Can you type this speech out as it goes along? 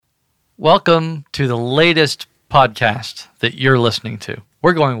Welcome to the latest podcast that you're listening to.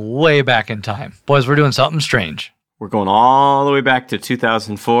 We're going way back in time. Boys, we're doing something strange. We're going all the way back to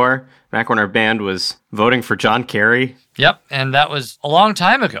 2004, back when our band was voting for John Kerry. Yep, and that was a long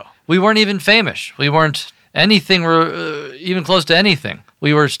time ago. We weren't even famous. We weren't anything, even close to anything.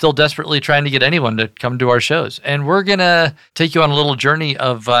 We were still desperately trying to get anyone to come to our shows. And we're going to take you on a little journey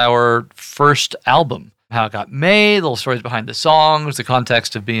of our first album, how it got made, little stories behind the songs, the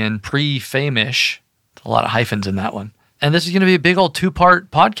context of being pre-famish. A lot of hyphens in that one. And this is going to be a big old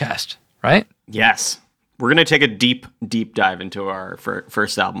 2-part podcast, right? Yes. We're going to take a deep dive into our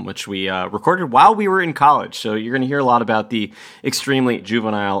first album, which we recorded while we were in college. So you're going to hear a lot about the extremely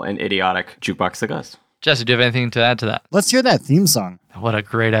juvenile and idiotic Jukebox the Ghost. Jesse, do you have anything to add to that? Let's hear that theme song. What a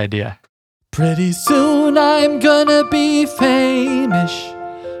great idea. Pretty soon I'm gonna be famous,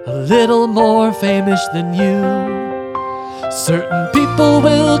 a little more famous than you. Certain people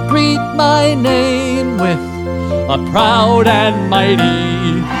will greet my name with a proud and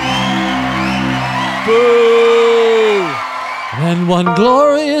mighty boo. And one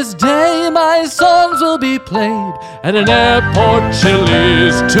glorious day my songs will be played at an airport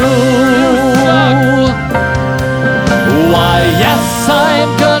Chili's too. Why, yes,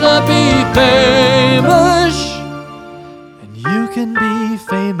 I'm gonna be famous, and you can be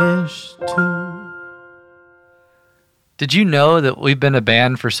famous too. Did you know that we've been a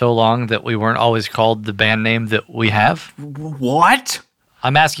band for so long that we weren't always called the band name that we have? What?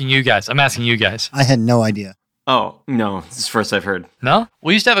 I'm asking you guys. I had no idea. Oh, no. This is the first I've heard. No?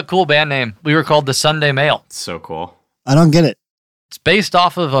 We used to have a cool band name. We were called the Sunday Mail. It's so cool. I don't get it. It's based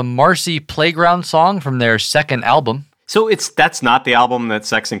off of a Marcy Playground song from their second album. So that's not the album that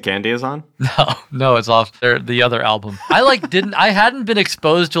Sex and Candy is on? No, it's off the other album. I hadn't been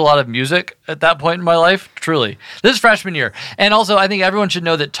exposed to a lot of music at that point in my life, truly. This is freshman year. And also, I think everyone should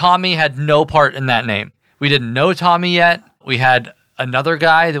know that Tommy had no part in that name. We didn't know Tommy yet. We had another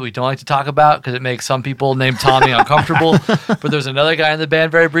guy that we don't like to talk about because it makes some people named Tommy uncomfortable. But there's another guy in the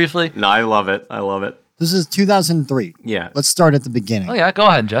band very briefly. No, I love it. This is 2003. Yeah. Let's start at the beginning. Oh, yeah. Go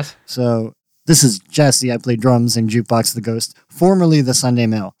ahead, Jess. So this is Jesse. I play drums in Jukebox the Ghost, formerly the Sunday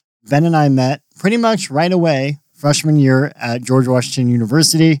Mail. Ben and I met pretty much right away, freshman year at George Washington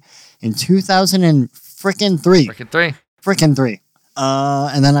University in 2003. Frickin' three.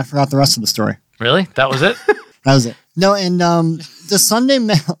 And then I forgot the rest of the story. Really? That was it? That was it. No, and the Sunday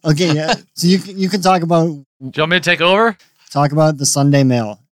Mail. Okay, yeah. So you can talk about. Do you want me to take over? Talk about the Sunday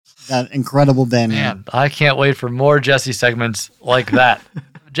Mail, that incredible band. Man, I can't wait for more Jesse segments like that.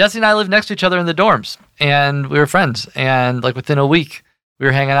 Jesse and I lived next to each other in the dorms, and we were friends. And like within a week, we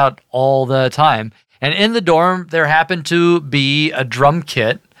were hanging out all the time. And in the dorm, there happened to be a drum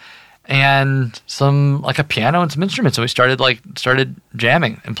kit and a piano and some instruments. So we started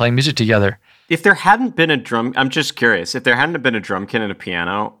jamming and playing music together. If there hadn't been I'm just curious, if there hadn't been a drum kit and a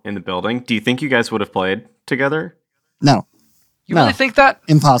piano in the building, do you think you guys would have played together? No. You really think that?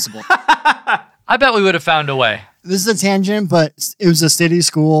 Impossible. I bet we would have found a way. This is a tangent, but it was a city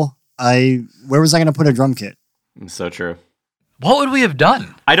school. Where was I going to put a drum kit? It's so true. What would we have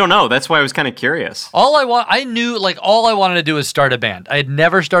done? I don't know. That's why I was kind of curious. All I wanted to do was start a band. I had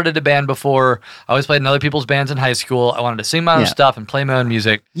never started a band before. I always played in other people's bands in high school. I wanted to sing my own stuff and play my own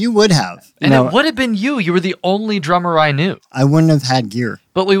music. You would have. And it would have been you. You were the only drummer I knew. I wouldn't have had gear.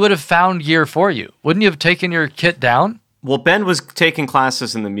 But we would have found gear for you. Wouldn't you have taken your kit down? Well, Ben was taking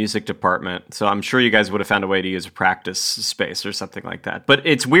classes in the music department, so I'm sure you guys would have found a way to use a practice space or something like that. But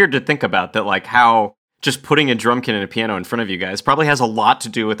it's weird to think about that, like how just putting a drum kit and a piano in front of you guys probably has a lot to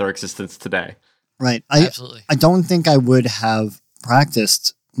do with our existence today. Right. Absolutely. I don't think I would have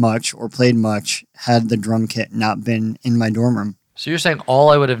practiced much or played much had the drum kit not been in my dorm room. So you're saying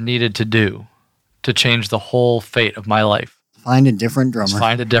all I would have needed to do to change the whole fate of my life? Find a different drummer.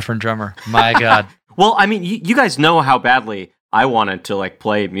 Find a different drummer. My God. Well, I mean, you guys know how badly I wanted to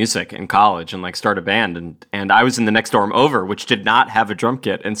play music in college and start a band, and I was in the next dorm over, which did not have a drum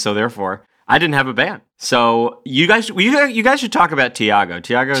kit, and so therefore I didn't have a band. So you guys should talk about Tiago.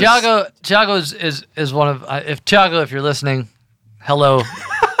 Tiago is one of Tiago, if you're listening, hello.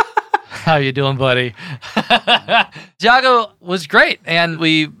 How you doing, buddy? Tiago was great, and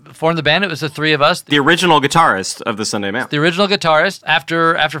we formed the band. It was the three of us. The original guitarist of the Sunday Mail. The original guitarist.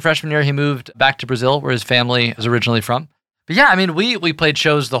 After freshman year, he moved back to Brazil, where his family is originally from. But yeah, I mean, we played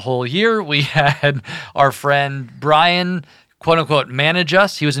shows the whole year. We had our friend Brian, quote unquote, manage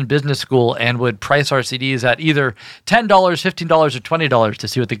us. He was in business school and would price our CDs at either $10, $15, or $20 to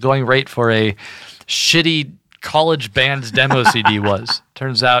see what the going rate for a shitty college band's demo CD was.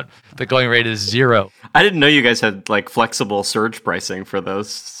 Turns out the going rate is 0. I didn't know you guys had like flexible surge pricing for those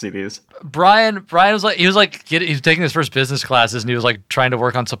CDs. Brian was like, he was taking his first business classes and he was like trying to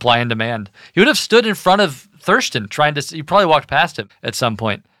work on supply and demand. He would have stood in front of Thurston you probably walked past him at some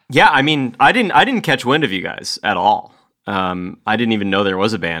point. Yeah, I mean, I didn't catch wind of you guys at all. I didn't even know there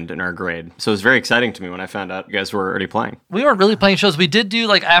was a band in our grade. So it was very exciting to me when I found out you guys were already playing. We weren't really playing shows. We did do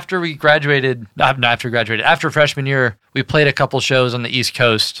like after freshman year, we played a couple shows on the East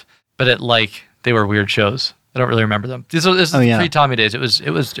Coast, but they were weird shows. I don't really remember them. This is pre-Tommy days. It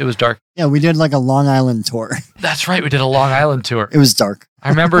was dark. Yeah, we did like a Long Island tour. That's right. We did a Long Island tour. It was dark. I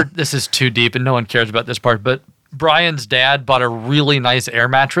remember, this is too deep and no one cares about this part, but Brian's dad bought a really nice air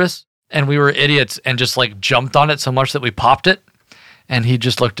mattress and we were idiots and just like jumped on it so much that we popped it. And he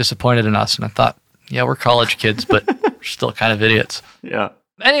just looked disappointed in us. And I thought, yeah, we're college kids, but we're still kind of idiots. Yeah.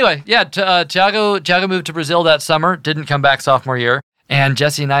 Anyway, yeah, Thiago moved to Brazil that summer, didn't come back sophomore year. And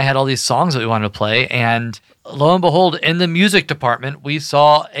Jesse and I had all these songs that we wanted to play. And lo and behold, in the music department, we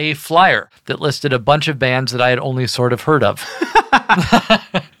saw a flyer that listed a bunch of bands that I had only sort of heard of.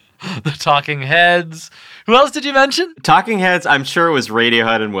 The Talking Heads. Who else did you mention? Talking Heads, I'm sure it was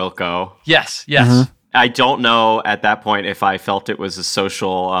Radiohead and Wilco. Yes. Mm-hmm. I don't know at that point if I felt it was a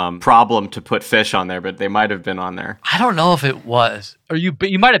social problem to put Fish on there, but they might have been on there. I don't know if it was. Or you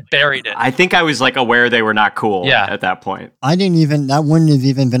might have buried it. I think I was like aware they were not cool at that point. That wouldn't have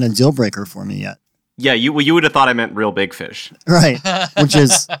even been a deal breaker for me yet. Yeah, you would have thought I meant Real Big Fish. Right, that's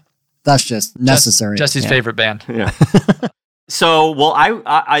just necessary. Jesse's favorite band. Yeah. So, well,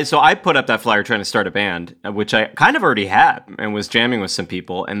 I put up that flyer trying to start a band, which I kind of already had and was jamming with some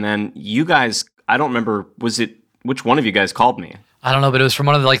people. And then you guys, I don't remember, which one of you guys called me? I don't know, but it was from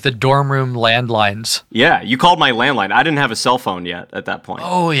one of the dorm room landlines. Yeah, you called my landline. I didn't have a cell phone yet at that point.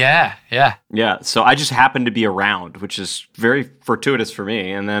 Oh, yeah. Yeah, so I just happened to be around, which is very fortuitous for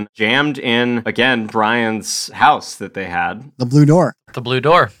me. And then jammed in, again, Brian's house that they had. The Blue Door. The Blue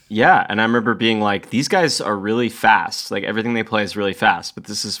Door. Yeah, and I remember being like, these guys are really fast. Like, everything they play is really fast, but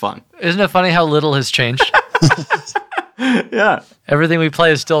this is fun. Isn't it funny how little has changed? Yeah. Everything we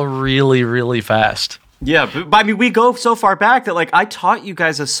play is still really, really fast. Yeah, but I mean, we go so far back that I taught you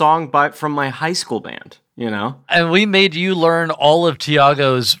guys a song from my high school band, you know? And we made you learn all of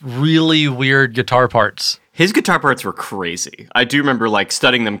Tiago's really weird guitar parts. His guitar parts were crazy. I do remember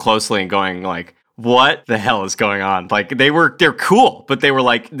studying them closely and going what the hell is going on? They're cool, but they were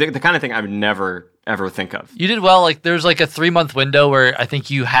the kind of thing I would never ever think of. You did well. There's a 3-month window where I think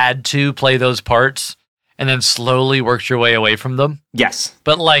you had to play those parts and then slowly worked your way away from them. Yes.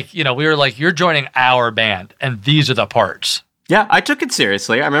 But we were you're joining our band and these are the parts. Yeah, I took it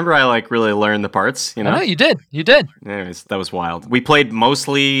seriously. I remember I really learned the parts, you know? I know, you did. Anyways, that was wild. We played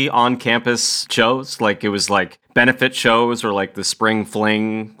mostly on-campus shows. It was benefit shows or the spring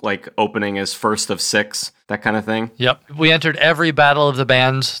fling, opening as first of 6, that kind of thing. Yep. We entered every battle of the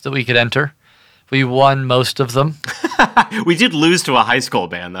bands that we could enter. We won most of them. We did lose to a high school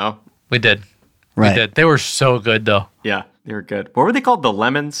band, though. We did. Right. We did. They were so good, though. Yeah, they were good. What were they called? The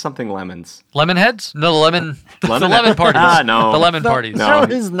Lemons? Something Lemons. Lemonheads? No, the lemon parties. No. The lemon parties. No,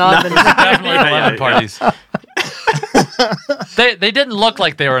 it is not. Definitely the lemon parties. They didn't look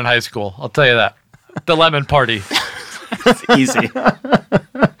like they were in high school. I'll tell you that. The lemon party. It's easy.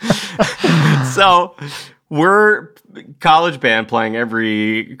 So we're college band playing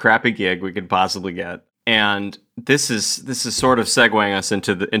every crappy gig we could possibly get. And this is sort of segueing us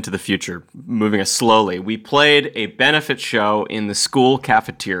into the future, moving us slowly. We played a benefit show in the school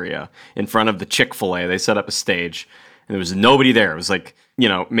cafeteria in front of the Chick-fil-A. They set up a stage, and there was nobody there. It was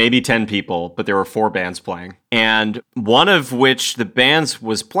maybe 10 people, but there were 4 bands playing. And one of which the bands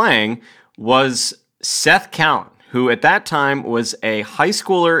was playing was Seth Cowan, who at that time was a high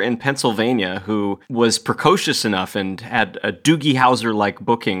schooler in Pennsylvania who was precocious enough and had a Doogie Howser-like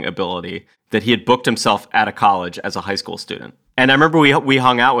booking ability that he had booked himself at a college as a high school student. And I remember we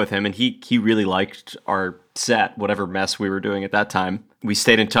hung out with him, and he really liked our set, whatever mess we were doing at that time. We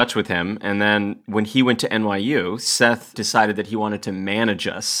stayed in touch with him, and then when he went to NYU, Seth decided that he wanted to manage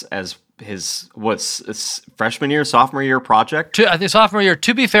us as his, sophomore year project? I think sophomore year.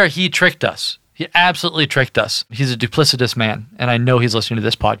 To be fair, he tricked us. He absolutely tricked us. He's a duplicitous man, and I know he's listening to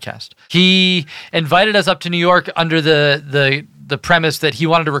this podcast. He invited us up to New York under the premise that he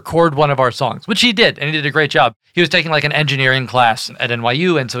wanted to record one of our songs, which he did, and he did a great job. He was taking an engineering class at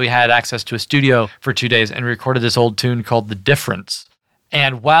NYU, and so he had access to a studio for 2 days and recorded this old tune called The Difference.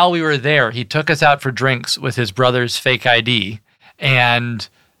 And while we were there, he took us out for drinks with his brother's fake ID and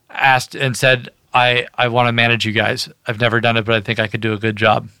asked and said, I want to manage you guys. I've never done it, but I think I could do a good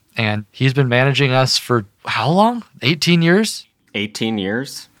job. And he's been managing us for how long? 18 years? 18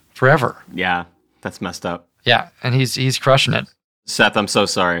 years? Forever. Yeah, that's messed up. Yeah, and he's crushing it. Seth, I'm so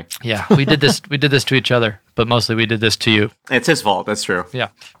sorry. Yeah, we did this to each other, but mostly we did this to you. It's his fault. That's true. Yeah.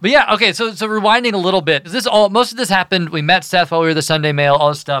 But yeah, okay, so rewinding a little bit. Most of this happened, we met Seth while we were the Sunday Mail, all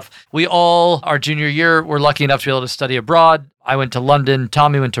this stuff. We all, our junior year, were lucky enough to be able to study abroad. I went to London,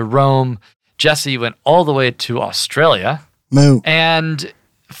 Tommy went to Rome, Jesse went all the way to Australia. Moo. And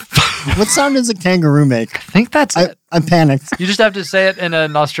What sound does a kangaroo make? I think that's it. I panicked. You just have to say it in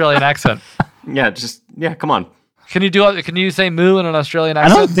an Australian accent. Yeah, come on. Can you say moo in an Australian I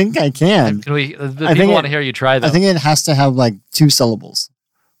accent? don't think I can. Can we? The people want to hear you try though. I think it has to have like 2 syllables.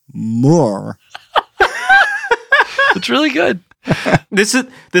 More. It's really good. This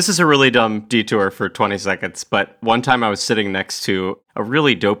is a really dumb detour for 20 seconds, but one time I was sitting next to a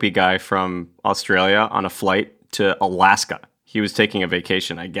really dopey guy from Australia on a flight to Alaska. He was taking a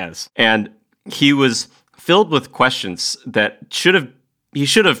vacation, I guess. And he was filled with questions that he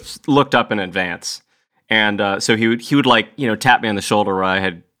should have looked up in advance. And so he would like, tap me on the shoulder where I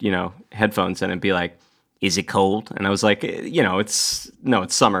had, headphones in and be like, "Is it cold?" And I was like, it's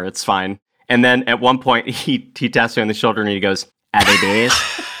summer. It's fine. And then at one point he taps me on the shoulder and he goes, "Are they bears?"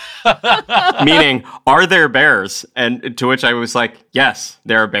 Meaning, are there bears? And to which I was like, yes,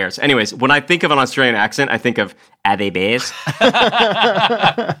 there are bears. Anyways, when I think of an Australian accent, I think of, "Are they bears?"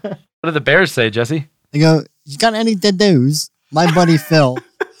 What do the bears say, Jesse? They go, "You got any tattoos?" My buddy Phil.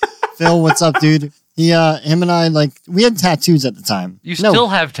 Phil, what's up, dude? Him and I, we had tattoos at the time. You still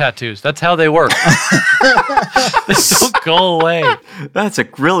have tattoos. That's how they work. They don't go away. That's a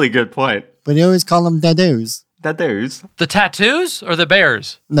really good point. But he always call them tattoos. Tattoos? The tattoos or the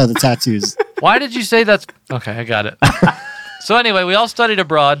bears? No, the tattoos. Why did you say that's... Okay, I got it. So anyway, we all studied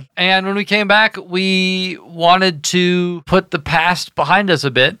abroad, and when we came back, we wanted to put the past behind us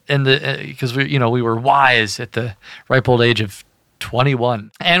a bit, because we were wise at the ripe old age of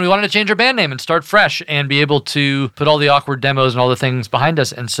 21. And we wanted to change our band name and start fresh and be able to put all the awkward demos and all the things behind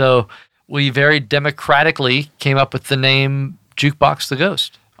us. And so we very democratically came up with the name Jukebox the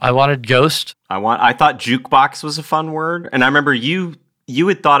Ghost. I wanted Ghost. I thought jukebox was a fun word. And I remember you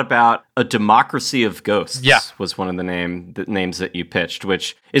had thought about a democracy of ghosts. Yeah. Was one of the names that you pitched,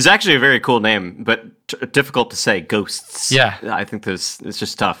 which is actually a very cool name, but difficult to say. Ghosts. Yeah. I think it's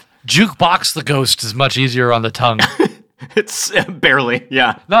just tough. Jukebox the Ghost is much easier on the tongue. It's barely,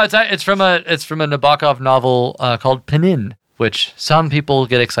 yeah. No, it's from a Nabokov novel called Penin, which some people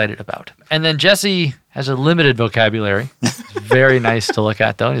get excited about. And then Jesse has a limited vocabulary. It's very nice to look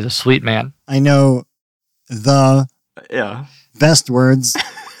at, though. He's a sweet man. I know the best words,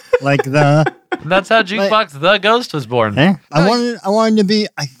 like the. And that's how Jukebox the Ghost was born. I wanted to be.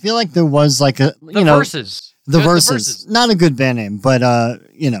 I feel like there was like a Verses. The Verses. Not a good band name, but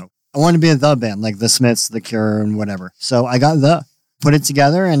I wanted to be a the band, like the Smiths, the Cure, and whatever. So I got put it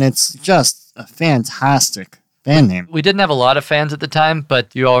together, and it's just a fantastic band name. We didn't have a lot of fans at the time,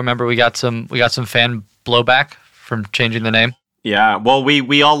 but you all remember we got some fan blowback from changing the name. Yeah, well,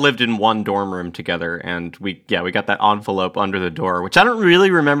 we all lived in one dorm room together, and we got that envelope under the door, which I don't really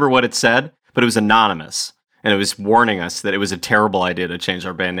remember what it said, but it was anonymous, and it was warning us that it was a terrible idea to change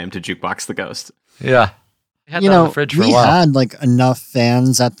our band name to Jukebox the Ghost. Yeah. We had that on the fridge for a while. Had enough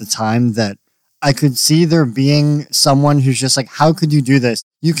fans at the time that I could see there being someone who's just like, how could you do this?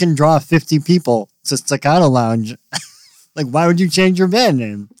 You can draw 50 people to Staccato Lounge. Why would you change your band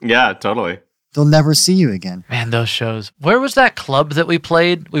name? Yeah, totally. They'll never see you again. Man, those shows. Where was that club that we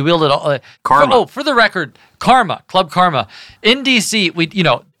played? We wheeled it all. Karma. For the record, Karma, Club Karma. In DC,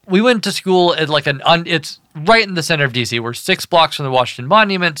 we went to school at it's right in the center of DC. We're 6 blocks from the Washington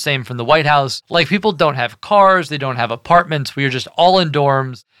Monument, same from the White House. People don't have cars, they don't have apartments. We are just all in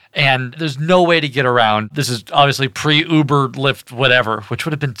dorms, and there's no way to get around. This is obviously pre-Uber, Lyft, whatever, which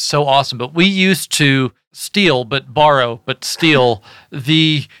would have been so awesome. But we used to steal the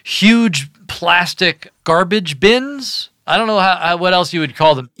huge plastic garbage bins. I don't know what else you would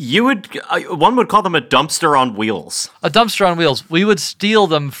call them. One would call them a dumpster on wheels. A dumpster on wheels. We would steal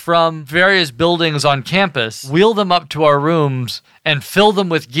them from various buildings on campus, wheel them up to our rooms, and fill them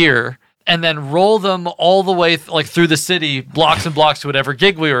with gear, and then roll them all the way through the city, blocks and blocks to whatever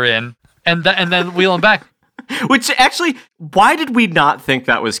gig we were in, and then wheel them back. Which actually, why did we not think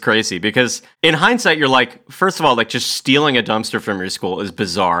that was crazy? Because in hindsight, you're like, first of all, just stealing a dumpster from your school is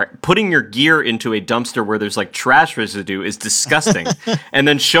bizarre. Putting your gear into a dumpster where there's trash residue is disgusting. And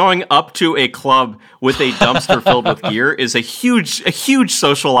then showing up to a club with a dumpster filled with gear is a huge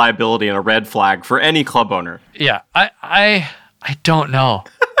social liability and a red flag for any club owner. Yeah, I don't know.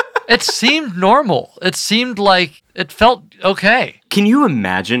 It seemed normal. It seemed like it felt okay. Can you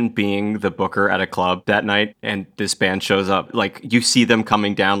imagine being the booker at a club that night and this band shows up? Like, you see them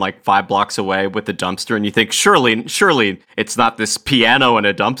coming down like 5 blocks away with the dumpster, and you think, surely it's not this piano in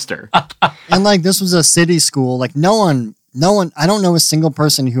a dumpster. And like, this was a city school. Like, no one, I don't know a single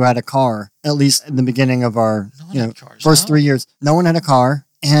person who had a car, at least in the beginning of our first 3 years. No one had a car.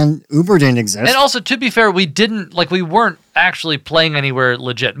 And Uber didn't exist. And also, to be fair, we weren't actually playing anywhere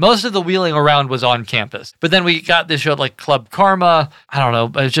legit. Most of the wheeling around was on campus. But then we got this show at like Club Karma. I don't know.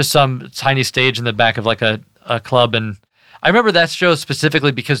 It was just some tiny stage in the back of like a club. And I remember that show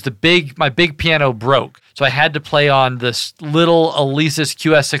specifically because my big piano broke. So I had to play on this little Alesis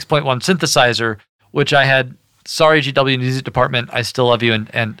QS 6.1 synthesizer, which I had, sorry, GW Music Department, I still love you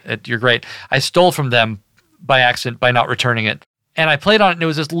and you're great. I stole from them by accident by not returning it. And I played on it, and it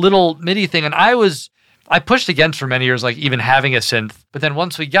was this little MIDI thing. And I pushed against for many years, like even having a synth. But then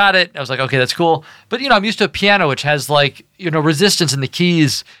once we got it, I was like, okay, that's cool. But, I'm used to a piano, which has like, resistance in the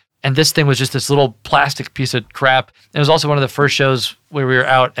keys. And this thing was just this little plastic piece of crap. And it was also one of the first shows where we were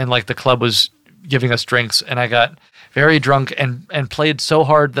out and like the club was giving us drinks. And I got very drunk and played so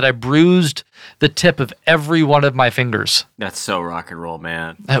hard that I bruised the tip of every one of my fingers. That's so rock and roll,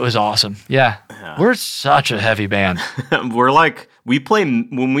 man. That was awesome. Yeah. We're such a heavy band. We're like,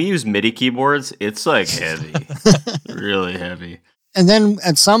 when we use MIDI keyboards, it's like heavy, really heavy. And then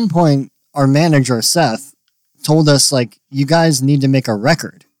at some point, our manager, Seth, told us, like, you guys need to make a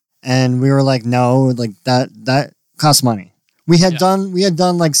record. And we were like, no, like that costs money. We had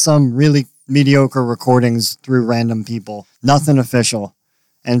done like some really mediocre recordings through random people, nothing official.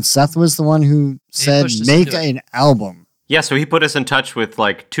 And Seth was the one who said, make an album. Yeah, so he put us in touch with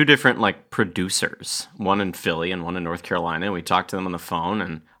like 2 different like producers, one in Philly and one in North Carolina. And we talked to them on the phone,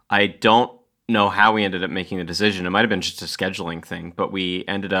 and I don't know how we ended up making the decision. It might have been just a scheduling thing, but we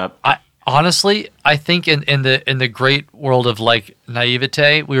ended up. Honestly, I think in the great world of like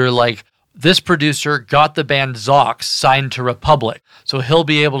naivete, we were like, this producer got the band Zox signed to Republic, so he'll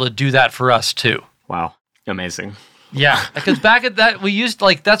be able to do that for us too. Wow, amazing. Yeah, because back at that, we used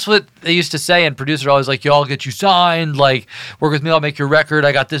like, that's what they used to say, and producers are always like, yo, I'll get you signed, like, work with me, I'll make your record,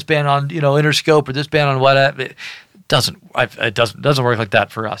 I got this band on, Interscope, or this band on whatever. It doesn't work like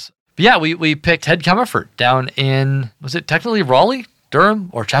that for us. But yeah, we picked Ted Comerford down in, was it technically Raleigh, Durham,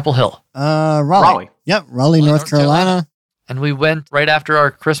 or Chapel Hill? Raleigh. Yep, Raleigh, North Carolina. And we went right after our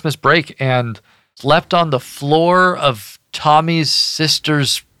Christmas break and slept on the floor of Tommy's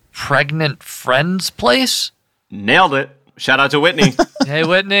sister's pregnant friend's place. Nailed it. Shout out to Whitney. Hey,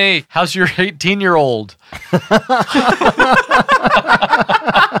 Whitney, how's your 18-year-old?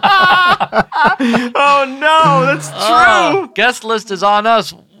 Oh, no, that's true. Guest list is on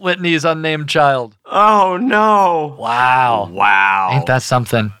us, Whitney's unnamed child. Oh, no. Wow. Ain't that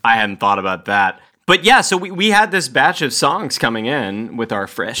something? I hadn't thought about that. But yeah, so we had this batch of songs coming in with our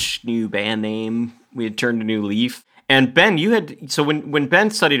fresh new band name. We had turned a new leaf. And Ben, when Ben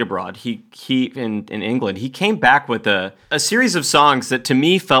studied abroad, he in England, he came back with a series of songs that to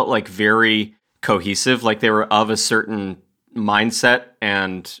me felt like very cohesive, like they were of a certain mindset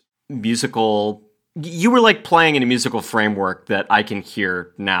and musical. You were like playing in a musical framework that I can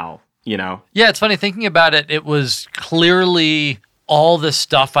hear now, Yeah, it's funny thinking about it. It was clearly all the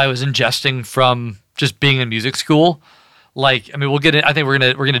stuff I was ingesting from just being in music school. Like, I mean, we'll get in. I think we're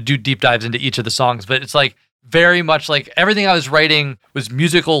gonna do deep dives into each of the songs, but it's like very much like everything I was writing was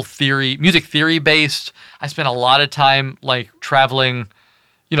music theory based. I spent a lot of time like traveling.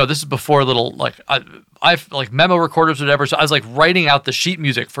 This is before little like I've like memo recorders or whatever. So I was like writing out the sheet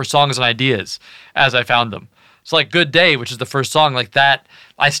music for songs and ideas as I found them. So like Good Day, which is the first song, like that,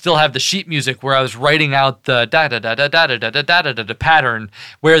 I still have the sheet music where I was writing out the da da da da da da da da da da da pattern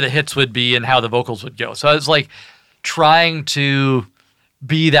where the hits would be and how the vocals would go. So I was like trying to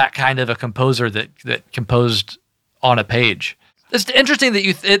be that kind of a composer that composed on a page. It's interesting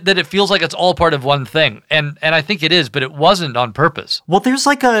that that it feels like it's all part of one thing, and I think it is, but it wasn't on purpose. Well, there's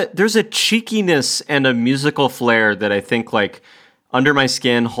a cheekiness and a musical flair that I think like Under My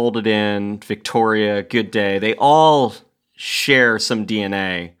Skin, Hold It In, Victoria, Good Day, they all share some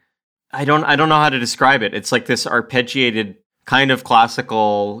DNA. I don't know how to describe it. It's like this arpeggiated kind of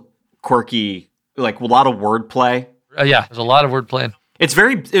classical, quirky, like a lot of wordplay. Yeah, there's a lot of wordplay. It's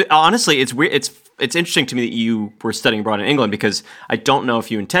honestly, it's weird. It's interesting to me that you were studying abroad in England because I don't know if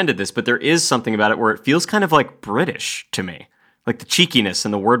you intended this, but there is something about it where it feels kind of like British to me, like the cheekiness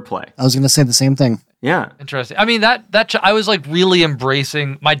and the wordplay. I was going to say the same thing. Yeah. Interesting. I mean, that I was like really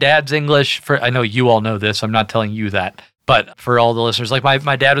embracing my dad's English. I know you all know this. I'm not telling you that, but for all the listeners, like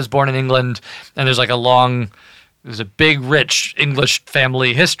my dad was born in England, and there's like a long There's a big, rich English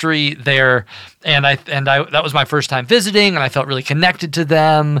family history there, and I that was my first time visiting, and I felt really connected to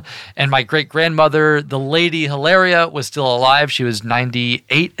them. And my great grandmother, the Lady Hilaria, was still alive. She was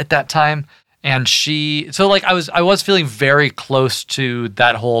 98 at that time, and I was feeling very close to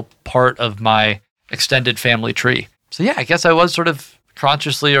that whole part of my extended family tree. So yeah, I guess I was sort of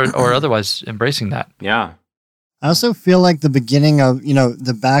consciously or otherwise embracing that. Yeah. I also feel like the beginning of,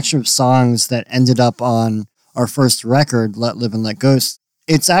 the batch of songs that ended up on our first record, Let Live and Let Ghost,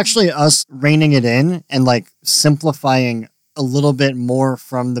 it's actually us reining it in and like simplifying a little bit more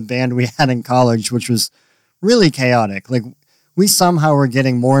from the band we had in college, which was really chaotic. Like we somehow were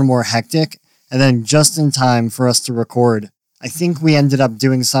getting more and more hectic. And then just in time for us to record, I think we ended up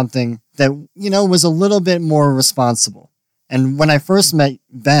doing something that, was a little bit more responsible. And when I first met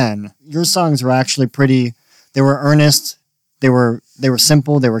Ben, your songs were actually they were earnest, they were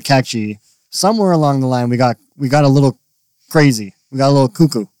simple, they were catchy. Somewhere along the line, we got a little crazy. We got a little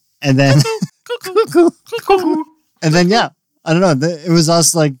cuckoo. And then, cuckoo. And then, yeah, I don't know. It was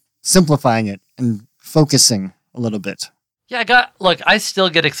us like simplifying it and focusing a little bit. Yeah, I still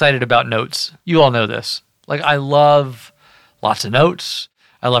get excited about notes. You all know this. Like, I love lots of notes.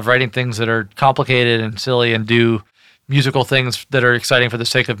 I love writing things that are complicated and silly and do musical things that are exciting for the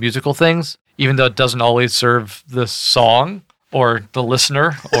sake of musical things, even though it doesn't always serve the song or the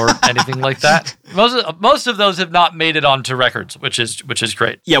listener or anything like that. Most of those have not made it onto records, which is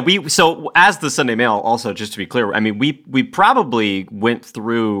great. Yeah, so as the Sunday Mail, also just to be clear, I mean, we probably went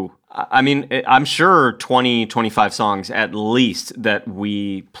through, I mean, I'm sure 20, 25 songs at least that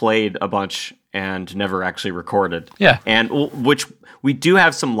we played a bunch and never actually recorded. Yeah. And which we do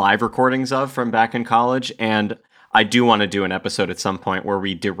have some live recordings of from back in college, and I do want to do an episode at some point where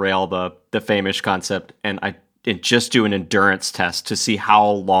we derail the famous concept and just do an endurance test to see how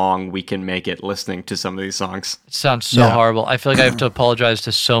long we can make it listening to some of these songs. It sounds so horrible. I feel like I have to apologize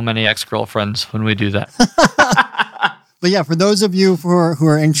to so many ex-girlfriends when we do that. But yeah, for those of you who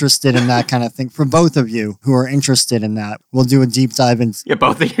are interested in that kind of thing, for both of you who are interested in that, we'll do a deep dive into... Yeah,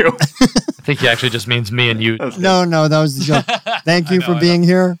 both of you. I think he actually just means me and you. No, that was the joke. Thank you for being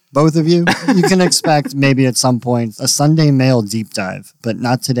here, both of you. You can expect maybe at some point a Sunday Mail deep dive, but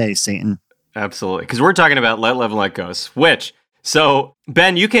not today, Satan. Absolutely, because we're talking about Let Live and Let Ghost, so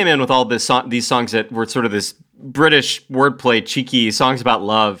Ben, you came in with all these songs that were sort of this British wordplay, cheeky songs about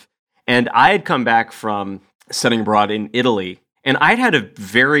love, and I had come back from studying abroad in Italy, and I'd had a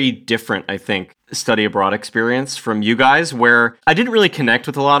very different, I think, study abroad experience from you guys, where I didn't really connect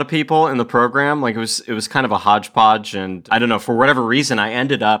with a lot of people in the program. Like it was kind of a hodgepodge, and I don't know, for whatever reason, I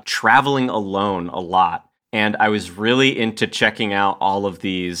ended up traveling alone a lot, and I was really into checking out all of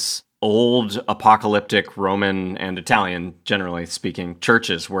these old apocalyptic Roman and Italian, generally speaking,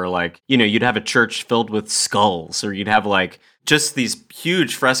 churches where you'd have a church filled with skulls, or you'd have just these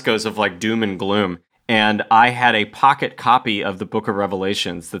huge frescoes of doom and gloom. And I had a pocket copy of the Book of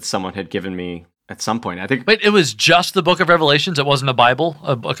Revelations that someone had given me at some point. I think. Wait, it was just the Book of Revelations? It wasn't a Bible,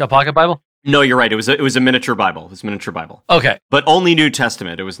 a pocket Bible? No, you're right. It was a miniature Bible. It was a miniature Bible. Okay, but only New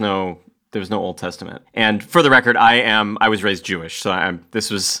Testament. There was no Old Testament. And for the record, I was raised Jewish, so this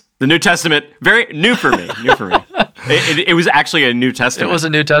was the New Testament. Very new for me. It was actually a New Testament. It was a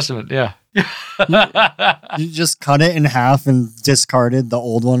New Testament. Yeah. You just cut it in half and discarded the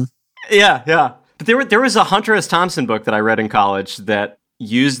old one. Yeah. But there was a Hunter S. Thompson book that I read in college that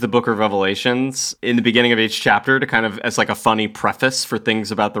used the Book of Revelations in the beginning of each chapter to kind of as a funny preface for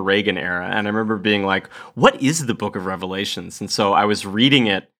things about the Reagan era. And I remember being like, what is the Book of Revelations? And so I was reading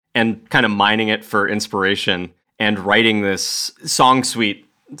it and kind of mining it for inspiration and writing this song suite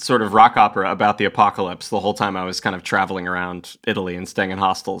sort of rock opera about the apocalypse the whole time I was kind of traveling around Italy and staying in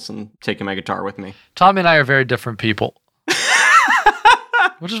hostels and taking my guitar with me. Tommy and I are very different people.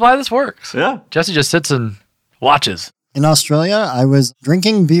 Which is why this works. Yeah. Jesse just sits and watches. In Australia, I was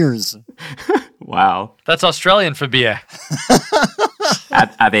drinking beers. Wow. That's Australian for beer.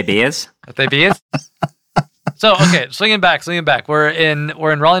 Are they beers? Are they beers? So, okay, swinging back. We're in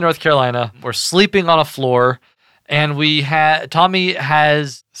Raleigh, North Carolina. We're sleeping on a floor, and Tommy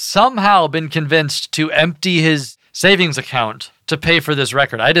has somehow been convinced to empty his savings account to pay for this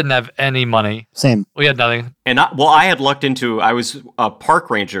record. I didn't have any money. Same. We had nothing. And I had looked into, I was a park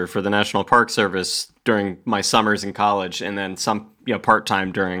ranger for the National Park Service during my summers in college, and then some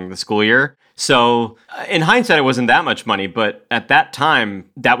part-time during the school year. So in hindsight, it wasn't that much money, but at that time,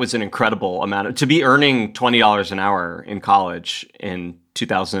 that was an incredible amount. To be earning $20 an hour in college in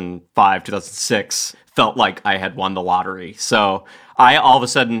 2005, 2006 felt like I had won the lottery. So I all of a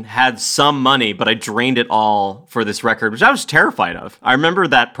sudden had some money, but I drained it all for this record, which I was terrified of. I remember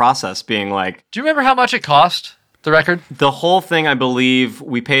that process being like... Do you remember how much it cost? the record? The whole thing, I believe,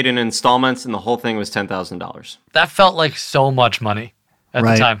 we paid in installments, and the whole thing was $10,000. That felt like so much money at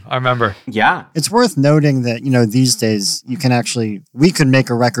the time. I remember. Yeah. It's worth noting that, these days we could make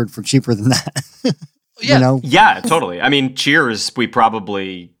a record for cheaper than that. Yeah. Yeah, totally. I mean, Cheers, we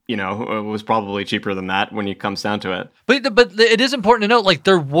probably, it was probably cheaper than that when it comes down to it. But it is important to note, like,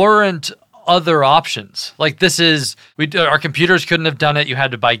 there weren't other options. Like, our computers couldn't have done it. You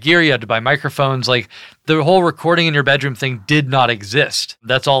had to buy gear, you had to buy microphones. Like, the whole recording in your bedroom thing did not exist.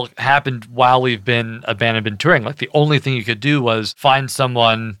 That's all happened while we've been a band and been touring. Like, the only thing you could do was find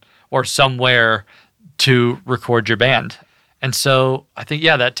someone or somewhere to record your band. And so I think,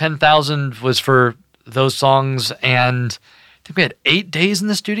 that 10,000 was for those songs, and I think we had 8 days in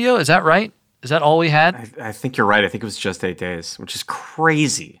the studio. Is that right? Is that all we had? I think you're right. I think it was just 8 days, which is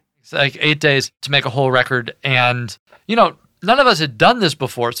crazy. It's like 8 days to make a whole record. And, none of us had done this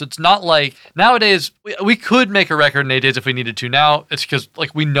before. So it's not like nowadays we could make a record in 8 days if we needed to. Now it's because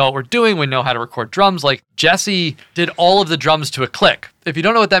like we know what we're doing. We know how to record drums. Like Jesse did all of the drums to a click. If you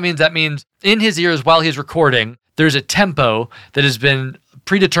don't know what that means in his ears while he's recording, there's a tempo that has been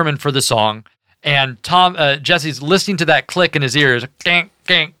predetermined for the song. And Jesse's listening to that click in his ears, gang,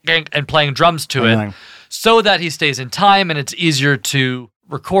 gang, gang, and playing drums to it so that he stays in time and it's easier to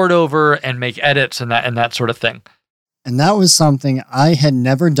record over and make edits and that sort of thing. And that was something I had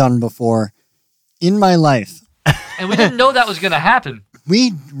never done before in my life. And we didn't know that was going to happen.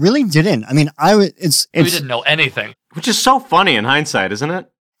 We really didn't. I mean, we didn't know anything. Which is so funny in hindsight, isn't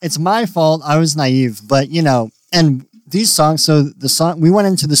it? It's my fault. I was naive, but and these songs, we went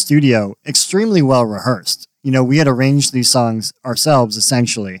into the studio extremely well rehearsed. We had arranged these songs ourselves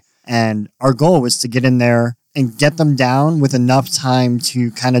essentially. And our goal was to get in there and get them down with enough time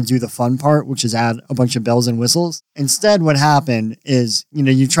to kind of do the fun part, which is add a bunch of bells and whistles. Instead, what happened is,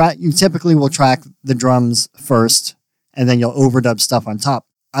 you typically will track the drums first and then you'll overdub stuff on top.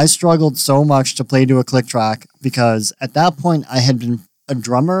 I struggled so much to play to a click track because at that point I had been a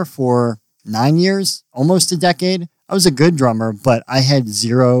drummer for 9 years, almost a decade. I was a good drummer, but I had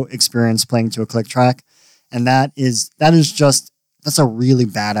zero experience playing to a click track. And that's a really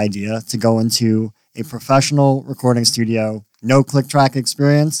bad idea to go into a professional recording studio, no click track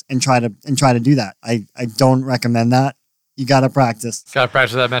experience, and try to do that. I don't recommend that. You got to practice. Got to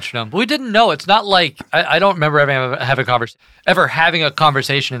practice that metronome. But we didn't know. It's not like, I don't remember ever having a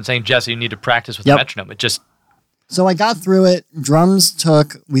conversation and saying, Jesse, you need to practice with the metronome. It just... So I got through it.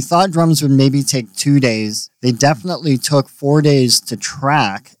 We thought drums would maybe take 2 days. They definitely took 4 days to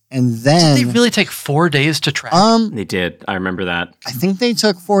track. And then... Did they really take 4 days to track? They did. I remember that. I think they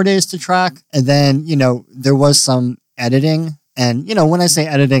took 4 days to track. And then, there was some editing. And, when I say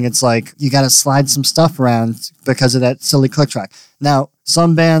editing, it's like you got to slide some stuff around because of that silly click track. Now,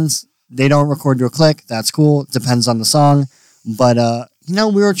 some bands, they don't record to a click. That's cool. It depends on the song. But,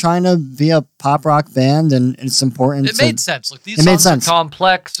 we were trying to be a pop rock band, and it's important. It made sense. Like, these songs are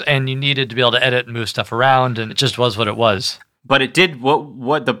complex, and you needed to be able to edit and move stuff around, and it just was what it was. But it did,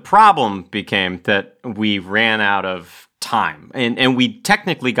 what the problem became that we ran out of time. And we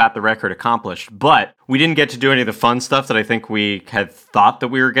technically got the record accomplished, but we didn't get to do any of the fun stuff that I think we had thought that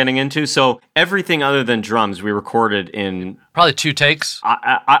we were getting into. So everything other than drums, we recorded in... Probably 2 takes.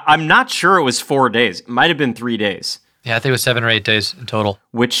 I'm not sure it was 4 days. It might have been 3 days. Yeah, I think it was 7 or 8 days in total.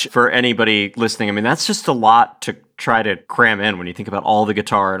 Which, for anybody listening, I mean, that's just a lot to try to cram in when you think about all the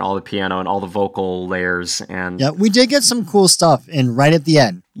guitar and all the piano and all the vocal layers. And yeah, we did get some cool stuff in right at the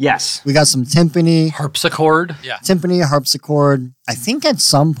end. Yes. We got some timpani. Harpsichord. Yeah. Timpani, harpsichord. I think at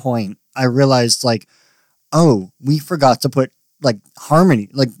some point I realized, we forgot to put, harmony.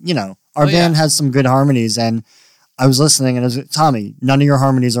 Our band has some good harmonies, and I was listening and I was like, Tommy, none of your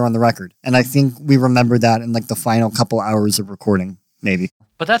harmonies are on the record. And I think we remembered that in the final couple hours of recording, maybe.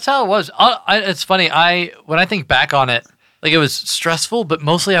 But that's how it was. It's funny. When I think back on it, it was stressful, but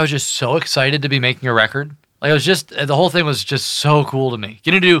mostly I was just so excited to be making a record. The whole thing was just so cool to me.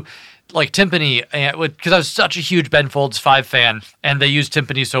 Getting to do timpani, because I was such a huge Ben Folds 5 fan, and they used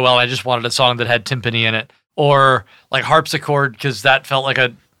timpani so well. I just wanted a song that had timpani in it, or harpsichord, because that felt like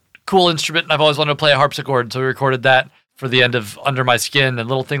a cool instrument, and I've always wanted to play a harpsichord, so we recorded that for the end of Under My Skin and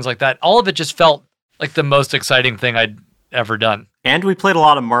little things like that. All of it just felt like the most exciting thing I'd ever done. And we played a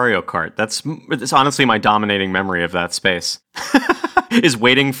lot of Mario Kart. It's honestly my dominating memory of that space. Is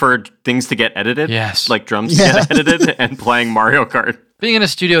waiting for things to get edited. Yes. Like drums to get edited and playing Mario Kart. Being in a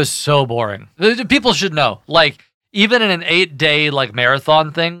studio is so boring. People should know. Even in an 8-day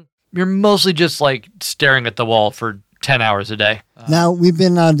marathon thing, you're mostly just staring at the wall for 10 hours a day. Now, we've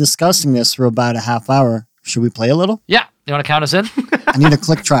been discussing this for about a half hour. Should we play a little? Yeah. You want to count us in? I need a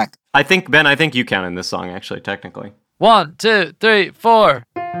click track. I think, Ben, you counted this song, actually, technically. 1, 2, 3, 4.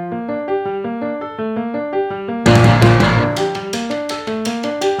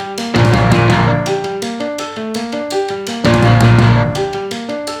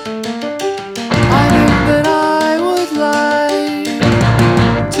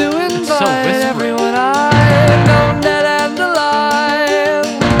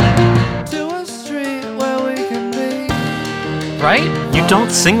 Right? You don't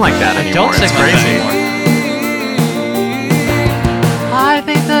sing like that anymore. Don't sing it's like crazy. that anymore. I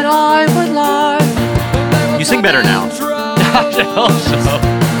think that I would lie. You sing better now. I hope so.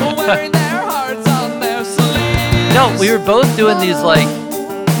 No, we were both doing these like.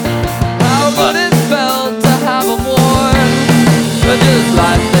 How good it felt to have them worn, but just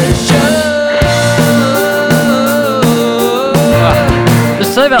like they should.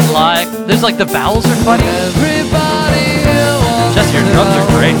 There's something about like. There's like the vowels are funny. Jesse, your drums are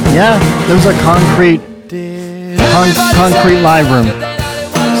great. Yeah, those are concrete live room.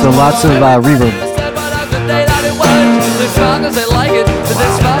 So lots of reverb.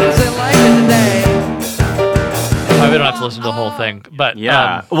 We don't have to listen to the whole thing, but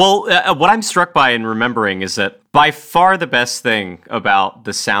yeah. What I'm struck by and remembering is that by far the best thing about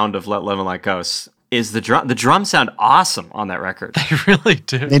the sound of Let Live and Let Go is the drum. The drums sound awesome on that record. They really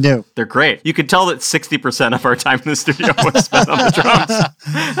do. They do. They're great. You could tell that 60% of our time in the studio was spent on the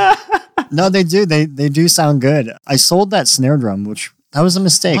drums. No, they do. They do sound good. I sold that snare drum, which that was a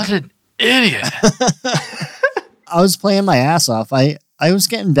mistake. What an idiot. I was playing my ass off. I was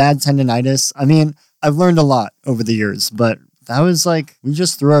getting bad tendonitis. I mean, I've learned a lot over the years, but that was like, we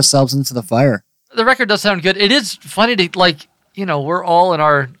just threw ourselves into the fire. The record does sound good. It is funny to, like, we're all in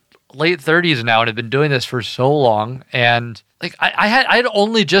our late 30s now and have been doing this for so long. And like, I had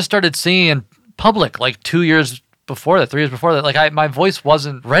only just started singing in public like 2 years before that, 3 years before that. Like my voice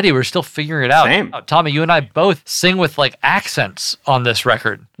wasn't ready. We're still figuring it out. Same. Tommy, you and I both sing with like accents on this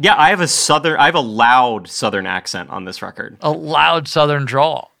record. Yeah, I have a loud Southern accent on this record. A loud Southern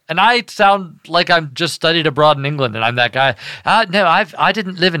drawl. And I sound like I'm just studied abroad in England and I'm that guy. No, I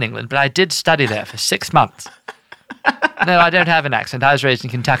didn't live in England, but I did study there for 6 months. No, I don't have an accent. I was raised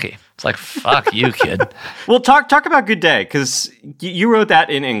in Kentucky. It's like, fuck you, kid. Well, talk about Good Day, because you wrote that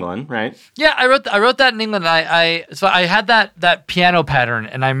in England, right? Yeah, I wrote that in England. So I had that piano pattern,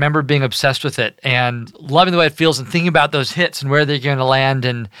 and I remember being obsessed with it and loving the way it feels and thinking about those hits and where they're going to land.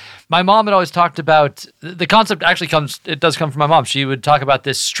 And my mom had always talked about the concept. Actually, it does come from my mom. She would talk about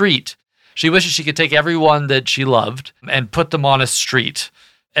this street. She wishes she could take everyone that she loved and put them on a street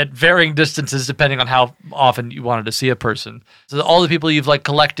at varying distances depending on how often you wanted to see a person. So that all the people you've like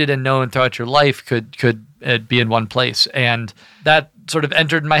collected and known throughout your life could be in one place. And that sort of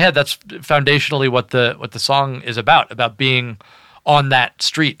entered in my head. That's foundationally what the song is about being on that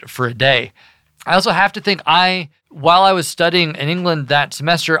street for a day. I also have to think while I was studying in England that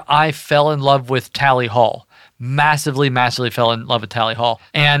semester, I fell in love with Tally Hall. Massively fell in love with Tally Hall.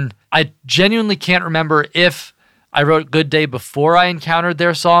 And I genuinely can't remember if I wrote Good Day before I encountered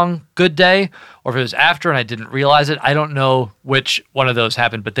their song Good Day, or if it was after and I didn't realize it. I don't know which one of those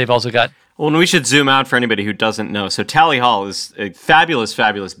happened, but they've also got... Well, and we should zoom out for anybody who doesn't know. So Tally Hall is a fabulous,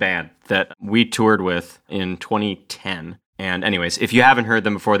 fabulous band that we toured with in 2010. And anyways, if you haven't heard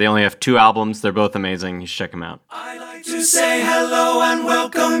them before, they only have 2 albums. They're both amazing. You should check them out. I like to say hello and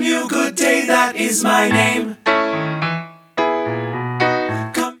welcome you. Good day, that is my name.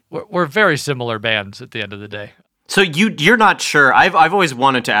 We're very similar bands at the end of the day. So you're not sure. I've always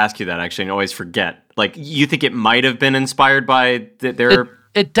wanted to ask you that, actually, and always forget. Like, you think it might have been inspired by their...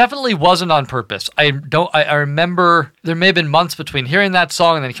 It definitely wasn't on purpose. I remember there may have been months between hearing that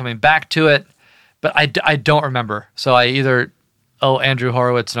song and then coming back to it, but I don't remember. So I either owe Andrew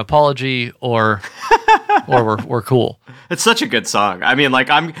Horowitz an apology or we're cool. It's such a good song. I mean, like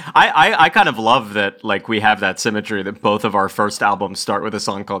I kind of love that, like, we have that symmetry that both of our first albums start with a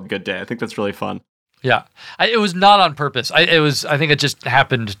song called Good Day. I think that's really fun. Yeah, it was not on purpose. I think it just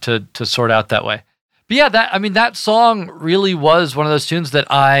happened to sort out that way. But yeah, that song really was one of those tunes that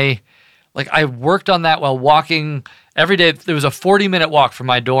I worked on that while walking every day. There was a 40-minute walk from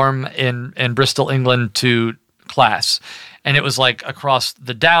my dorm in Bristol, England to class. And it was like across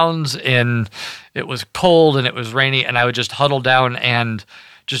the downs and it was cold and it was rainy and I would just huddle down and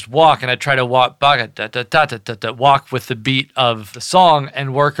just walk. And I'd try to walk walk with the beat of the song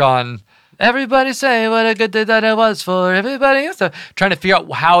and work on everybody say what a good day that it was for everybody else. Trying to figure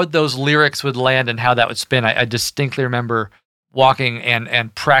out how those lyrics would land and how that would spin. I distinctly remember walking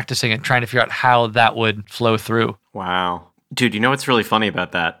and practicing and trying to figure out how that would flow through. Wow. Dude, you know what's really funny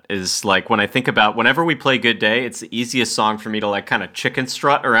about that is like when I think about whenever we play Good Day, it's the easiest song for me to like kind of chicken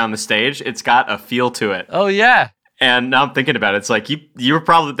strut around the stage. It's got a feel to it. Oh, yeah. And now I'm thinking about it. It's like you were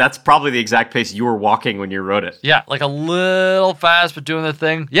probably, that's probably the exact pace you were walking when you wrote it. Yeah, like a little fast, but doing the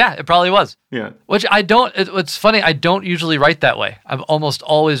thing. Yeah, it probably was. Yeah. Which I don't, it's funny, I don't usually write that way. I'm almost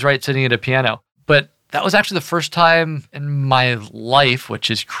always write sitting at a piano. But that was actually the first time in my life, which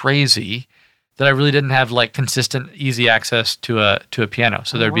is crazy, that I really didn't have like consistent, easy access to a piano.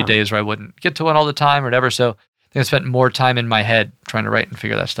 So there'd be days where I wouldn't get to one all the time or whatever. So I think I spent more time in my head trying to write and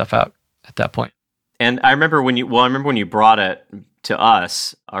figure that stuff out at that point. And I remember when you brought it to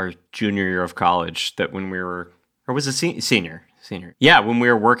us, our junior year of college, that when we were, or was it senior? Yeah, when we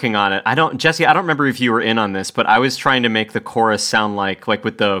were working on it. Jesse, I don't remember if you were in on this, but I was trying to make the chorus sound like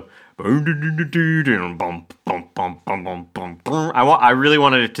with the I really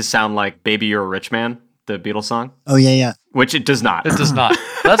wanted it to sound like Baby You're a Rich Man, the Beatles song. Oh, yeah. Which it does not. It does not.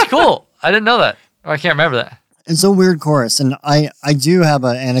 That's cool. I didn't know that. Or I can't remember that. It's a weird chorus. And I do have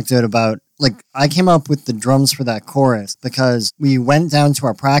an anecdote about, like, I came up with the drums for that chorus because we went down to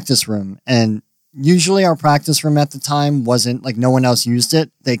our practice room, and usually our practice room at the time wasn't, like, no one else used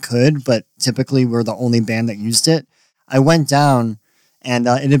it. They could, but typically we're the only band that used it. I went down, and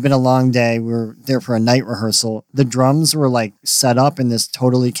it had been a long day. We were there for a night rehearsal. The drums were, like, set up in this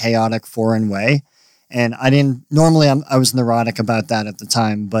totally chaotic foreign way. And normally I was neurotic about that at the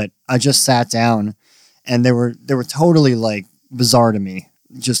time, but I just sat down, and they were totally, like, bizarre to me,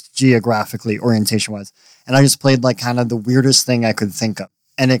 just geographically, orientation-wise. And I just played, like, kind of the weirdest thing I could think of.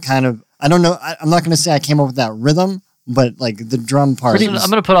 And it kind of, I don't know, I'm not going to say I came up with that rhythm, but, like, the drum part I'm going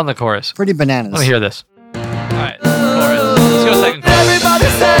to put on the chorus. Pretty bananas. Let me hear this. All right, chorus. Let's go second chorus. Everybody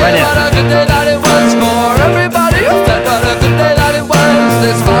say Right in. what a good day that it was for everybody who said what a good day that it was.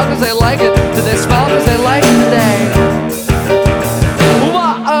 They smile because they like it. Do they smile because they like it today?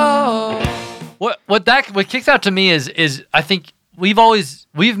 Whoa. What kicks out to me is I think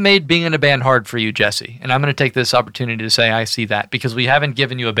we've made being in a band hard for you, Jesse. And I'm going to take this opportunity to say I see that because we haven't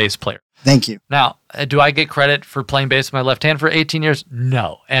given you a bass player. Thank you. Now, do I get credit for playing bass with my left hand for 18 years?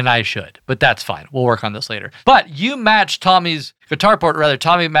 No, and I should, but that's fine. We'll work on this later. But you matched Tommy's guitar part, rather,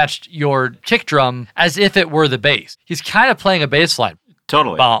 Tommy matched your kick drum as if it were the bass. He's kind of playing a bass line.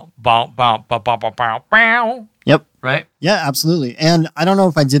 Totally. Bow, bow, bow, bow, bow, bow, bow, bow. Yep. Right? Yeah, absolutely. And I don't know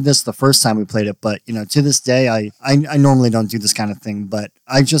if I did this the first time we played it, but, you know, to this day, I normally don't do this kind of thing, but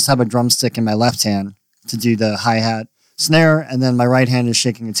I just have a drumstick in my left hand to do the hi-hat, snare, and then my right hand is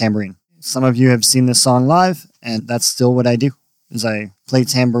shaking a tambourine. Some of you have seen this song live, and that's still what I do, is I play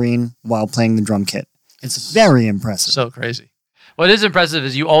tambourine while playing the drum kit. It's very impressive. So crazy. What is impressive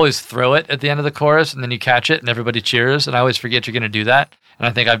is you always throw it at the end of the chorus, and then you catch it, and everybody cheers, and I always forget you're going to do that. And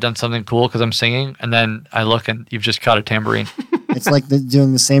I think I've done something cool because I'm singing, and then I look, and you've just caught a tambourine. It's like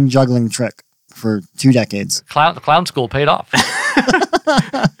doing the same juggling trick for 2 decades. Clown school paid off.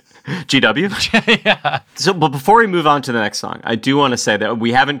 GW? Yeah. So, but before we move on to the next song, I do want to say that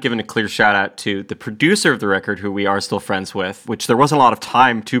we haven't given a clear shout out to the producer of the record, who we are still friends with, which there wasn't a lot of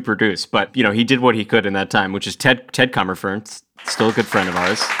time to produce, but, you know, he did what he could in that time, which is Ted Comerford, still a good friend of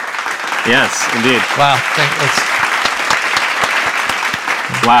ours. Yes, indeed. Wow.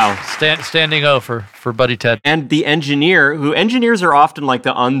 Standing O for Buddy Ted. And the engineers are often like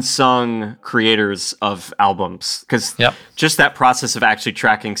the unsung creators of albums. Because just that process of actually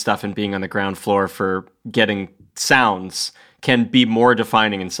tracking stuff and being on the ground floor for getting sounds can be more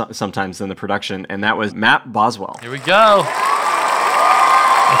defining sometimes than the production. And that was Matt Boswell. Here we go.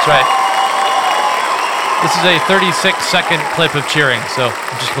 That's right. This is a 36-second clip of cheering, so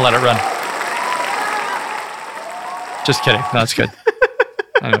I'm just going to let it run. Just kidding. No, it's good.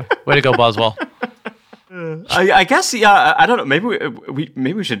 Anyway, way to go, Boswell. I guess, yeah, I don't know.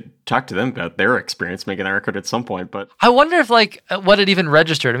 Maybe we should talk to them about their experience making that record at some point. But I wonder if, like, what it even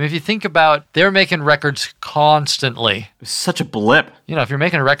registered. I mean, if you think about, they're making records constantly. It was such a blip. You know, if you're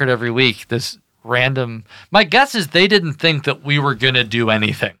making a record every week, this random... My guess is they didn't think that we were going to do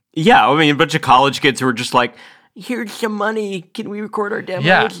anything. Yeah, I mean, a bunch of college kids who were just like, here's some money. Can we record our demos?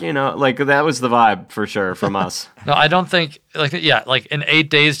 Yeah. You know, like that was the vibe for sure from us. No, I don't think, like in 8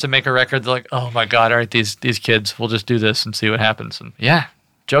 days to make a record, they're like, oh my God, all right, these kids, we'll just do this and see what happens. And yeah,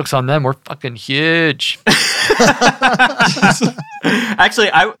 joke's on them. We're fucking huge. Actually,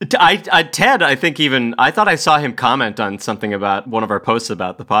 Ted, I think I thought I saw him comment on something about one of our posts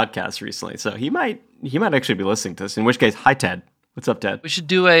about the podcast recently. So he might actually be listening to this, in which case, hi, Ted. What's up, Ted? We should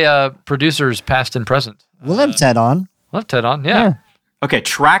do a producer's past and present. We'll have Ted on. We'll have Ted on, yeah. Okay,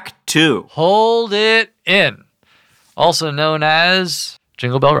 track 2. Hold It In, also known as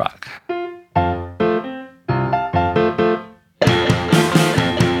Jingle Bell Rock.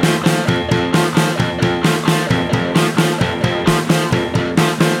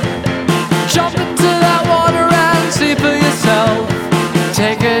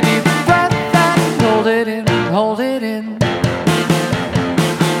 Take a deep breath and hold it in, hold it in.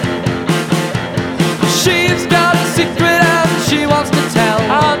 She's got a secret and she wants to tell,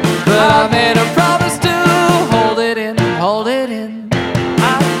 but I made a promise to hold it in, hold it in.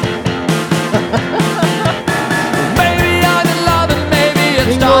 Maybe I'm in love and maybe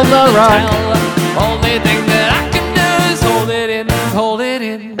it's time to tell. Only thing that I can do is hold it in, hold it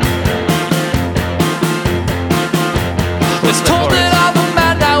in. It's told that I'm a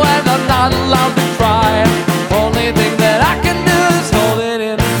man now and I'm not allowed to cry. Only thing that I can do is hold it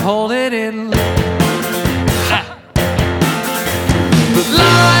in, hold it in. But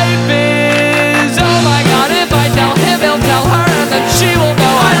life is, oh my God, if I tell him, he'll tell her, and then she will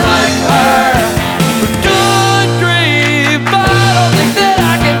know I like her. But good grief, I don't think that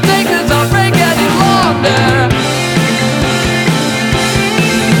I can take this heartbreak any longer.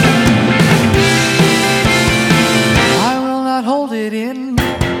 I will not hold it in.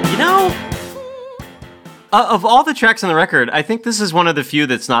 You know, of all the tracks on the record, I think this is one of the few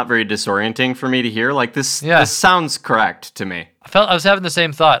that's not very disorienting for me to hear. Like this sounds correct to me. I was having the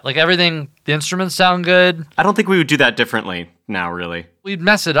same thought. Like everything, the instruments sound good. I don't think we would do that differently now, really. We'd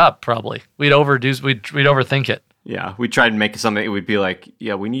mess it up probably. We'd overthink it. Yeah, we tried to make something. It would be like,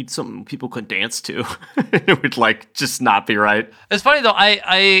 yeah, we need something people could dance to. It would like just not be right. It's funny though.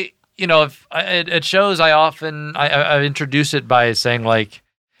 At shows I introduce it by saying like,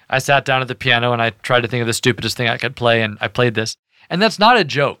 I sat down at the piano and I tried to think of the stupidest thing I could play, and I played this. And that's not a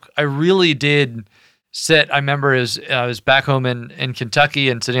joke. I really did sit. I remember I was back home in Kentucky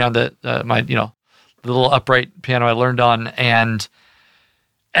and sitting on the little upright piano I learned on, and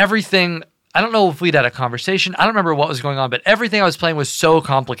everything. I don't know if we'd had a conversation. I don't remember what was going on, but everything I was playing was so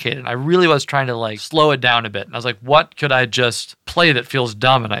complicated. I really was trying to like slow it down a bit. And I was like, what could I just play that feels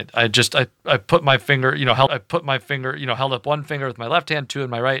dumb? And I put my finger, held up one finger with my left hand, two in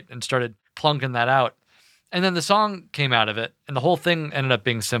my right, and started plunking that out. And then the song came out of it, and the whole thing ended up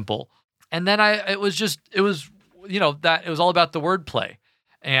being simple. And then it was all about the wordplay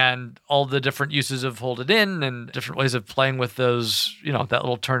and all the different uses of hold it in and different ways of playing with those, that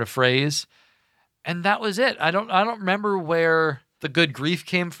little turn of phrase. And that was it. I don't remember where the good grief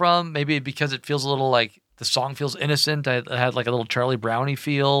came from. Maybe because it feels a little like the song feels innocent. I had like a little Charlie Brownie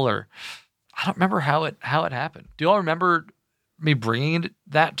feel, or I don't remember how it happened. Do you all remember me bringing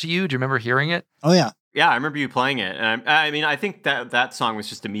that to you? Do you remember hearing it? Oh yeah. Yeah, I remember you playing it. And I think that song was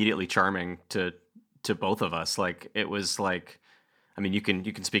just immediately charming to both of us. Like it was like, you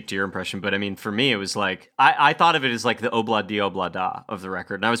can speak to your impression, but for me, it was like, I thought of it as like the obla di obla da of the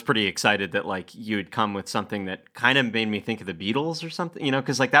record. And I was pretty excited that like you had come with something that kind of made me think of the Beatles or something,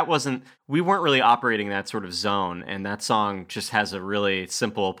 because like we weren't really operating that sort of zone. And that song just has a really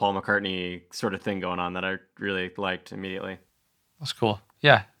simple Paul McCartney sort of thing going on that I really liked immediately. That's cool.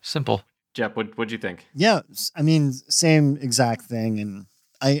 Yeah, simple. Jeff, what'd you think? Yeah, same exact thing. And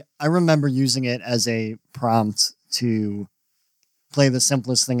I remember using it as a prompt to play the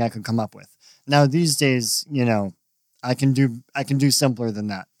simplest thing I could come up with. Now these days, I can do simpler than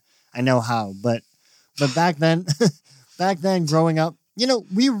that. I know how, but back then, growing up,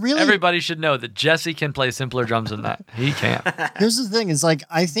 we really everybody should know that Jesse can play simpler drums than that. He can. Here's the thing: is like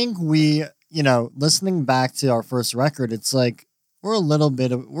I think we, listening back to our first record, it's like we're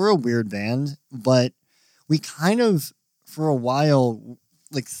a weird band, but we kind of for a while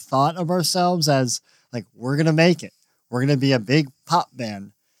like thought of ourselves as like we're gonna make it. We're going to be a big pop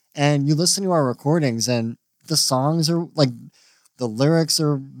band. And you listen to our recordings and the songs are like, the lyrics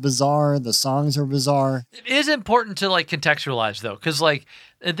are bizarre. The songs are bizarre. It is important to like contextualize though. Cause like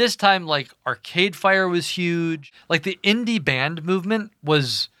at this time, like Arcade Fire was huge. Like the indie band movement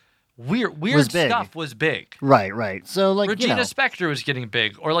was weird stuff was big. Right. So like, Regina Spektor was getting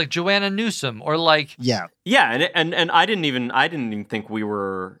big, or like Joanna Newsom, or like, yeah. And I didn't even think we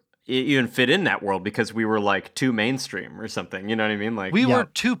were even fit in that world because we were like too mainstream or something. You know what I mean? Like we were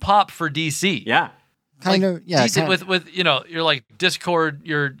too pop for DC. Yeah. Kind of, yeah. DC with you're like Discord,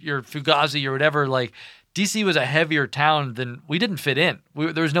 your Fugazi or whatever, like DC was a heavier town than we didn't fit in.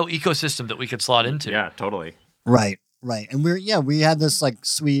 There was no ecosystem that we could slot into. Yeah, totally. Right. And we had this like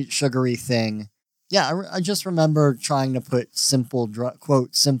sweet, sugary thing. Yeah. I just remember trying to put simple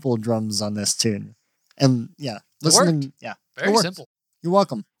drums on this tune. And yeah, listening. Yeah. Very simple. You're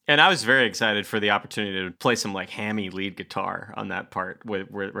welcome. And I was very excited for the opportunity to play some like hammy lead guitar on that part where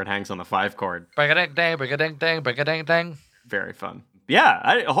it hangs on the 5 chord. Bring-a-dang-dang. Very fun.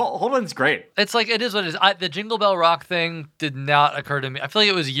 Yeah, Hold On's great. It's like, it is what it is. The Jingle Bell Rock thing did not occur to me. I feel like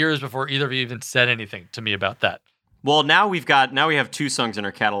it was years before either of you even said anything to me about that. Well, now we have 2 songs in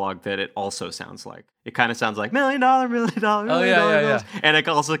our catalog that it also sounds like. It kind of sounds like $1 million, $1 million, $1 million bills. And it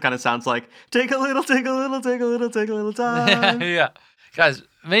also kind of sounds like take a little time. Yeah. Guys,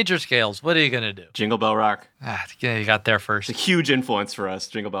 major scales, what are you going to do? Jingle Bell Rock. Yeah, you got there first. It's a huge influence for us,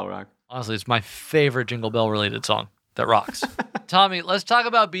 Jingle Bell Rock. Honestly, it's my favorite Jingle Bell related song that rocks. Tommy, let's talk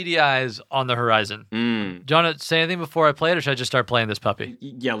about Beady Eyes on the horizon. Do you want to say anything before I play it, or should I just start playing this puppy?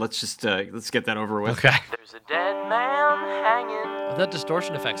 Yeah, let's get that over with. Okay. There's a dead man hanging. Oh, that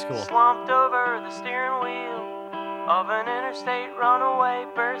distortion effect's cool. Slumped over the steering wheel of an interstate runaway,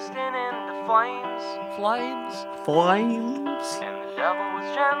 bursting into flames. Flames. And the devil was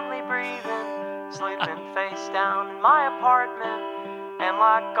gently breathing, sleeping face down in my apartment. And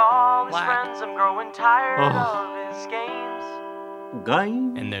like all his friends, I'm growing tired of his games.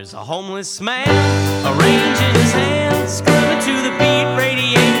 And there's a homeless man arranging his hands, screaming to the beat,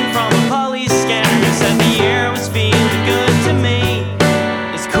 radiating from a police scanner. He said the air was feeling good to me,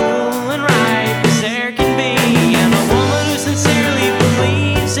 as cool and right as there can be. And a woman who sincerely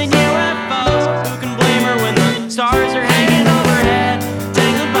believes in UFOs, who can blame her when the stars are hanging overhead,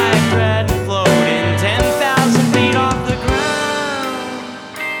 tangled by a thread and floating 10,000 feet off the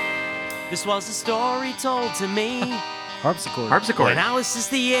ground. This was a story told to me. Harpsichord. When I was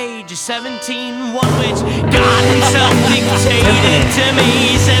just the age of 17, one which God himself dictated to me.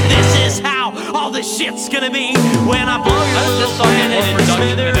 He said, this is how all this shit's gonna be when I blow your little planet into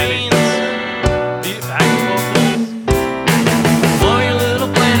smithereens. Blow your little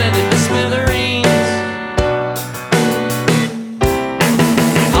planet into smithereens.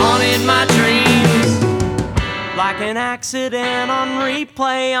 Haunted my dreams like an accident on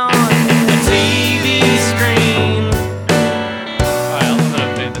replay on a TV screen.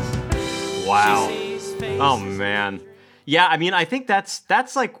 Wow. Oh, man. Yeah, I mean, I think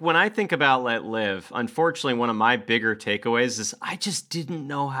that's like when I think about Let Live, unfortunately, one of my bigger takeaways is I just didn't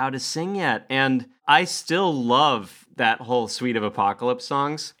know how to sing yet. And I still love that whole suite of Apocalypse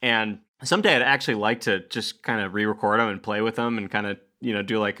songs. And someday I'd actually like to just kind of re-record them and play with them and kind of,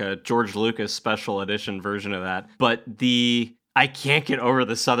 do like a George Lucas special edition version of that. But I can't get over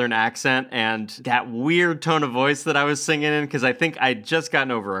the Southern accent and that weird tone of voice that I was singing in, because I think I'd just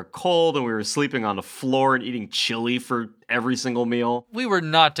gotten over a cold and we were sleeping on the floor and eating chili for every single meal. We were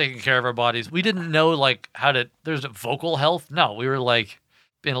not taking care of our bodies. We didn't know there's vocal health. No, we were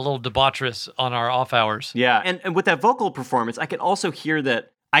being a little debaucherous on our off hours. Yeah, and with that vocal performance, I can also hear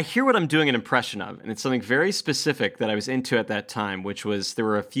that I hear what I'm doing an impression of, and it's something very specific that I was into at that time, which was there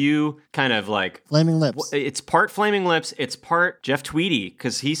were a few kind of like Flaming Lips. It's part Flaming Lips, it's part Jeff Tweedy,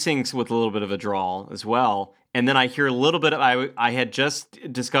 because he sings with a little bit of a drawl as well. And then I hear a little bit of, I had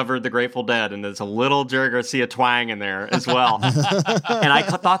just discovered the Grateful Dead, and there's a little Jerry Garcia twang in there as well. And I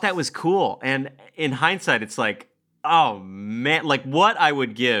thought that was cool. And in hindsight, it's like, oh man, like what I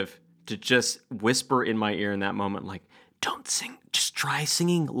would give to just whisper in my ear in that moment, like, don't sing. Just try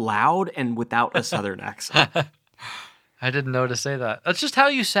singing loud and without a Southern accent. I didn't know to say that. That's just how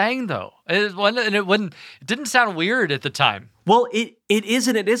you sang, though. It didn't sound weird at the time. Well, it is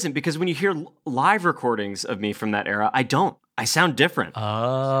and it isn't, because when you hear live recordings of me from that era, I don't. I sound different.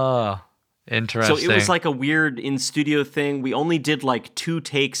 Oh, interesting. So it was like a weird in-studio thing. We only did like 2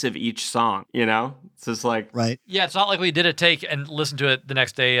 takes of each song, It's just like... Right. Yeah, it's not like we did a take and listened to it the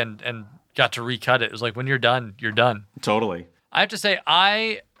next day and got to recut it. It was like, when you're done, you're done. Totally. I have to say,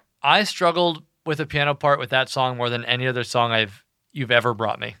 I struggled with a piano part with that song more than any other song you've ever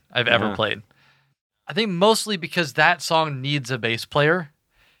brought me. I've ever played. I think mostly because that song needs a bass player,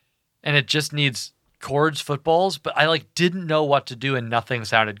 and it just needs chords, footballs. But I didn't know what to do, and nothing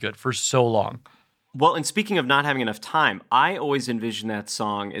sounded good for so long. Well, and speaking of not having enough time, I always envision that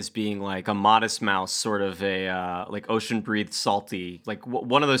song as being like a Modest Mouse, sort of a like Ocean Breathed Salty, like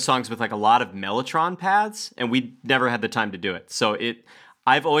one of those songs with like a lot of mellotron pads, and we never had the time to do it. So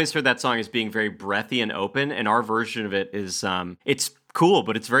I've always heard that song as being very breathy and open, and our version of it is it's cool,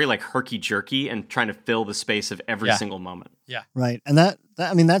 but it's very like herky-jerky and trying to fill the space of every single moment. Yeah. Right. And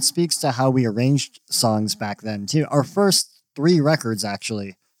that speaks to how we arranged songs back then too. Our first 3 records,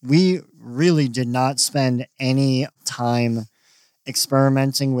 actually, we really did not spend any time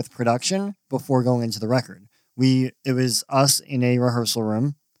experimenting with production before going into the record. It was us in a rehearsal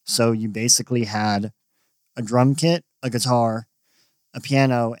room. So you basically had a drum kit, a guitar, a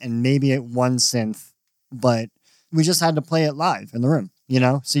piano, and maybe 1 synth, but we just had to play it live in the room,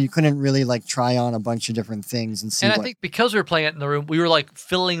 So you couldn't really try on a bunch of different things and see. And I think because we were playing it in the room, we were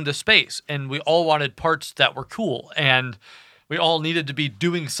filling the space, and we all wanted parts that were cool, and we all needed to be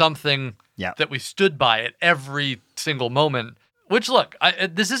doing something that we stood by at every single moment Which, look,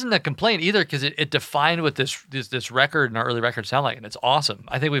 this isn't a complaint either, because it defined what this record and our early records sound like, and it's awesome.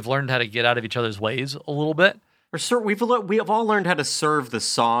 I think we've learned how to get out of each other's ways a little bit. We have all learned how to serve the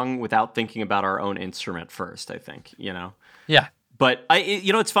song without thinking about our own instrument first, I think, you know? Yeah. But,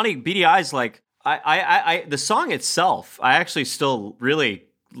 it's funny, Beady Eyes, like, the song itself, I actually still really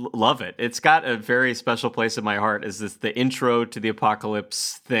love it. It's got a very special place in my heart. Is this the intro to the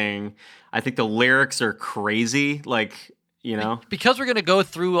Apocalypse thing? I think the lyrics are crazy, like, you know? Because we're going to go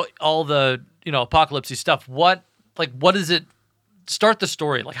through all the, apocalypse stuff, what is it? Start the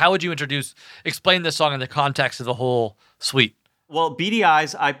story. Like, how would you explain this song in the context of the whole suite? Well, Beady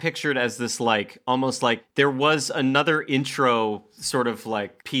Eyes, I pictured as this, like, almost like there was another intro sort of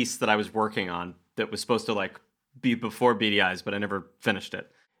like piece that I was working on that was supposed to like be before Beady Eyes, but I never finished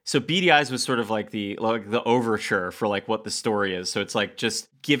it. So Beady Eyes was sort of like the overture for like what the story is. So it's like just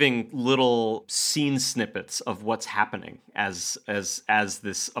giving little scene snippets of what's happening as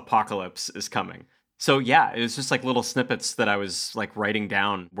this apocalypse is coming. So yeah, it was just like little snippets that I was like writing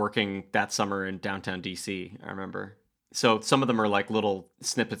down working that summer in downtown DC, I remember. So some of them are like little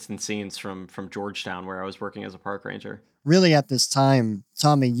snippets and scenes from Georgetown where I was working as a park ranger. Really at this time,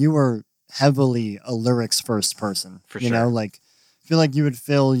 Tommy, you were heavily a lyrics first person. For you sure. know, like I feel like you would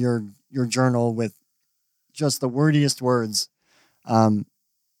fill your journal with just the wordiest words. And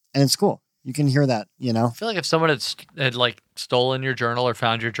it's cool. You can hear that, you know? I feel like if someone had like stolen your journal or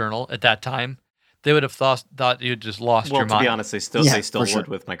found your journal at that time, they would have thought you'd just lost your mind. Well, to be honest, they still would sure.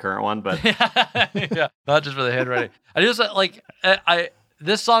 with my current one, but yeah, not just for the handwriting. I just like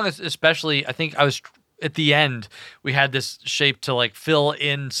this song is especially. I think I was at the end. We had this shape to like fill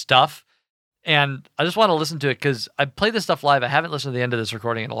in stuff, and I just want to listen to it because I played this stuff live. I haven't listened to the end of this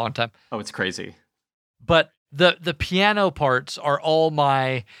recording in a long time. oh, it's crazy. But the piano parts are all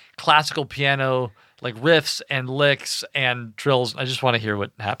my classical piano like riffs and licks and trills. I just want to hear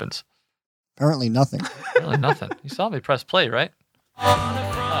what happens. Apparently nothing. Really nothing. You saw me press play, right? On the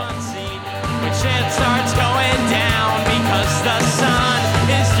front seat, when shit starts going down because the sun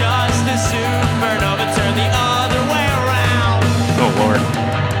is just a supernova. Turn the other way around. Oh, Lord.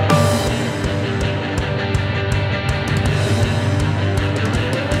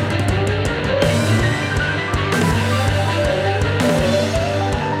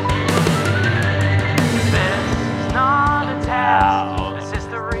 This is not a test. This is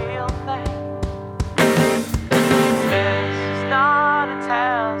the real thing. This is not a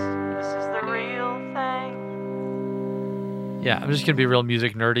test. This is the real thing. Yeah, I'm just gonna be real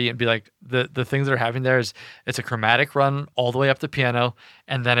music nerdy and be like, the things that are happening there is it's a chromatic run all the way up the piano,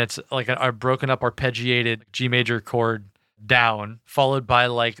 and then it's like a broken up arpeggiated G major chord down, followed by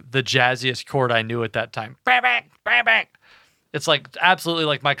like the jazziest chord I knew at that time. Bang, bang, bang, bang. It's like absolutely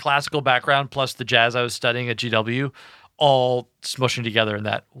like my classical background plus the jazz I was studying at GW, all smushing together in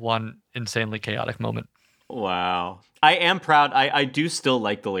that one insanely chaotic moment. Wow. I am proud. I do still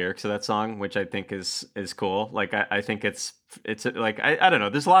like the lyrics of that song, which I think is cool. Like, I think it's like, I don't know.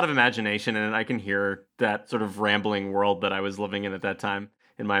 There's a lot of imagination in it. I can hear that sort of rambling world that I was living in at that time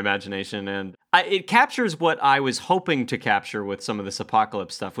in my imagination. And it captures what I was hoping to capture with some of this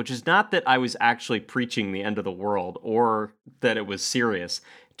apocalypse stuff, which is not that I was actually preaching the end of the world or that it was serious.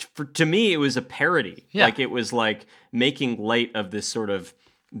 To me, it was a parody. Yeah. Like, it was like making light of this sort of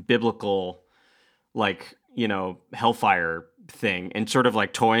biblical, like, you know, hellfire thing and sort of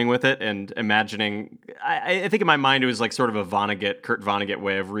like toying with it and imagining. I think in my mind it was like sort of a Kurt Vonnegut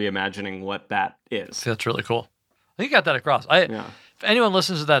way of reimagining what that is. That's really cool. I think you got that across. If anyone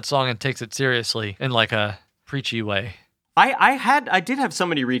listens to that song and takes it seriously in like a preachy way. I did have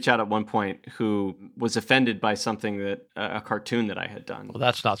somebody reach out at one point who was offended by something that a cartoon that I had done. Well,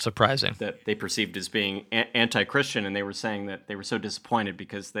 that's not surprising. That they perceived as being anti-Christian, and they were saying that they were so disappointed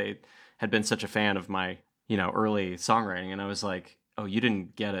because they had been such a fan of my, you know, early songwriting. And I was like, oh, you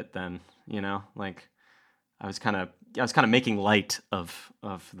didn't get it then, you know? Like, I was kind of making light of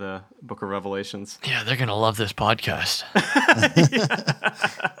the Book of Revelations. Yeah, they're gonna love this podcast.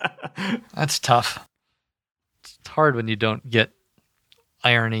 That's tough. It's hard when you don't get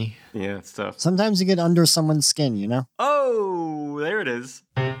irony. Yeah, it's tough. Sometimes you get under someone's skin, you know? Oh, there it is.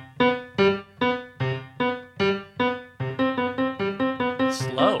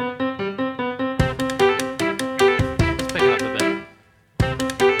 Slow. Let's pick it up a bit.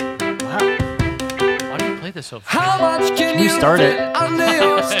 Wow. Why do you play this so fast? How much can You you start fit it. under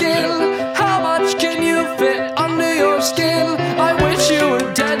your skin? How much can you fit under your skin? I wish you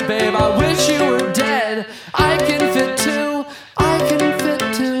were dead, babe. I wish you were dead. I can fit too. I can fit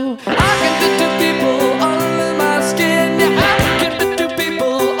too. I can fit two people under my skin. Yeah, I can fit two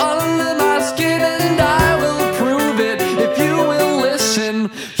people under my skin, and I will prove it if you will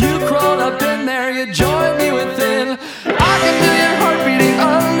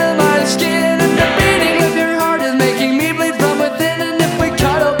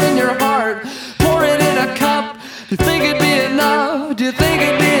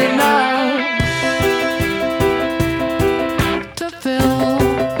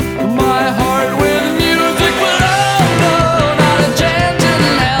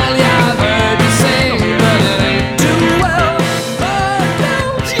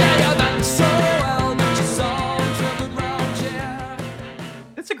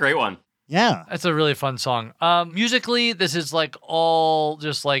Yeah. That's a really fun song. Musically, this is like all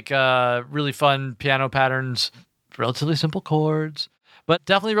just like really fun piano patterns, relatively simple chords. But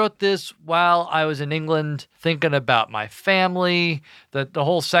definitely wrote this while I was in England thinking about my family. The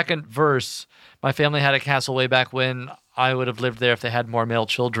whole second verse, my family had a castle way back when. I would have lived there if they had more male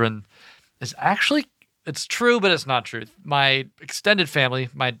children. Is actually, it's true, but it's not true. My extended family,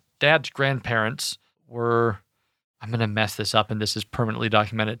 my dad's grandparents were, I'm going to mess this up and this is permanently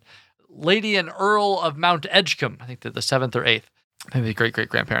documented, Lady and Earl of Mount Edgecombe. I think they're the 7th or 8th, maybe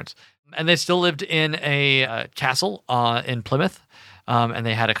great-great-grandparents. And they still lived in a castle in Plymouth. And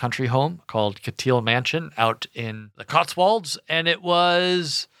they had a country home called Cateel Mansion out in the Cotswolds. And it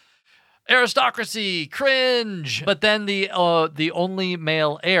was aristocracy, cringe. But then the only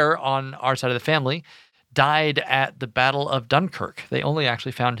male heir on our side of the family died at the Battle of Dunkirk. They only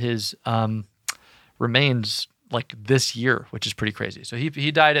actually found his remains like this year, which is pretty crazy. So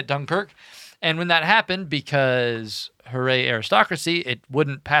he died at Dunkirk. And when that happened, because hooray aristocracy, it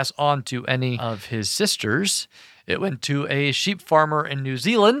wouldn't pass on to any of his sisters. It went to a sheep farmer in New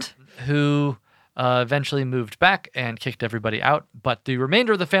Zealand who eventually moved back and kicked everybody out. But the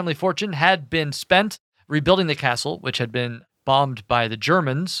remainder of the family fortune had been spent rebuilding the castle, which had been bombed by the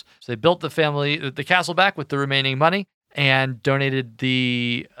Germans. So they built the castle back with the remaining money and donated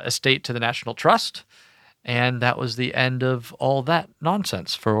the estate to the National Trust. And that was the end of all that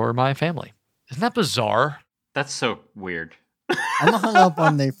nonsense for my family. Isn't that bizarre? That's so weird. I'm hung up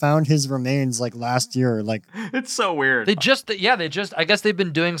on they found his remains like last year. Like, it's so weird. I guess they've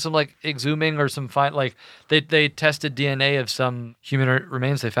been doing some like exhuming or some like they tested DNA of some human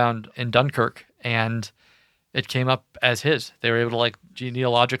remains they found in Dunkirk and it came up as his. They were able to like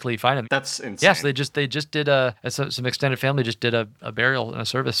genealogically find him. That's insane. Yes, they just did some extended family just did a burial and a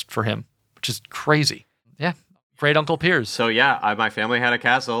service for him, which is crazy. Yeah. Great Uncle Piers. So yeah, my family had a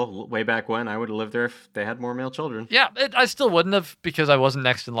castle way back when. I would have lived there if they had more male children. Yeah, I still wouldn't have because I wasn't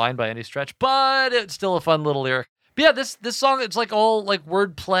next in line by any stretch, but it's still a fun little lyric. But yeah, this song, it's like all like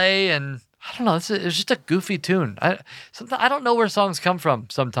wordplay and I don't know, it's just a goofy tune. I don't know where songs come from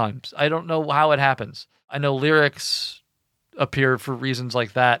sometimes. I don't know how it happens. I know lyrics appear for reasons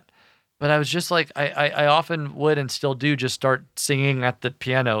like that, but I was just like, I often would and still do just start singing at the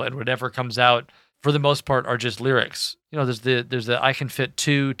piano and whatever comes out for the most part, are just lyrics. You know, there's the I can fit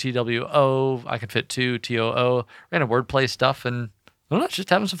two, TWO, I can fit two, TOO, random wordplay stuff, and I don't know,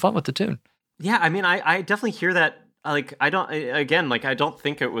 just having some fun with the tune. Yeah, I mean, I definitely hear that. Like, I don't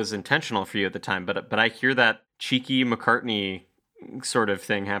think it was intentional for you at the time, but I hear that cheeky McCartney sort of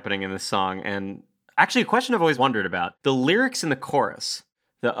thing happening in this song. And actually, a question I've always wondered about, the lyrics in the chorus,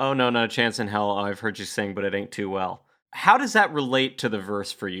 the oh no, no chance in hell, oh, I've heard you sing, but it ain't too well. How does that relate to the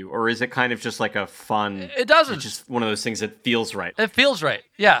verse for you? Or is it kind of just like a fun... It doesn't. It's just one of those things that feels right. It feels right,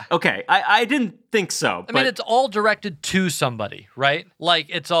 yeah. Okay, I didn't think so. I mean, it's all directed to somebody, right? Like,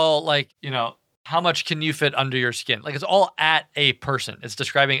 it's all like, you know, how much can you fit under your skin? Like, it's all at a person. It's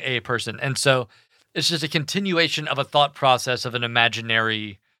describing a person. And so it's just a continuation of a thought process of an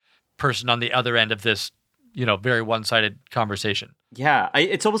imaginary person on the other end of this, you know, very one-sided conversation. Yeah,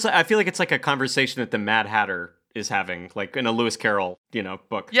 it's almost like, I feel like it's like a conversation that the Mad Hatter is having, like in a Lewis Carroll, you know,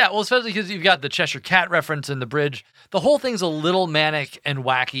 book. Yeah, well, especially because you've got the Cheshire Cat reference in the bridge. The whole thing's a little manic and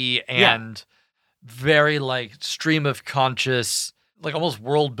wacky and very like stream of conscious, like almost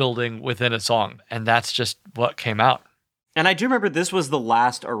world building within a song. And that's just what came out. And I do remember this was the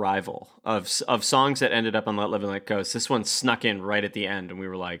last arrival of songs that ended up on Let Live and Let Go. So this one snuck in right at the end, and we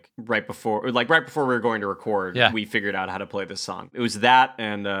were like right before we were going to record, we figured out how to play this song. It was that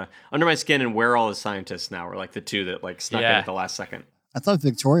and Under My Skin and Where Are All the Scientists Now were like the two that like snuck in at the last second. I thought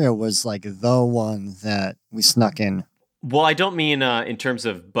Victoria was like the one that we snuck in. Well, I don't mean in terms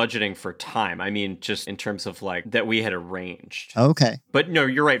of budgeting for time. I mean just in terms of like that we had arranged. Okay. But no,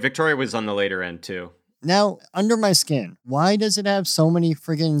 you're right. Victoria was on the later end too. Now, Under My Skin, why does it have so many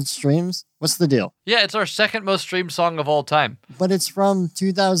friggin' streams? What's the deal? Yeah, it's our second most streamed song of all time. But it's from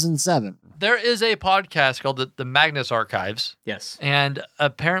 2007. There is a podcast called the Magnus Archives. Yes. And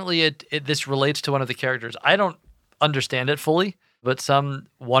apparently this relates to one of the characters. I don't understand it fully, but some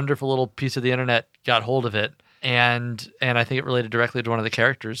wonderful little piece of the internet got hold of it. And I think it related directly to one of the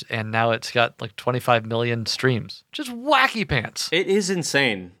characters, and now it's got like 25 million streams. Just wacky pants. It is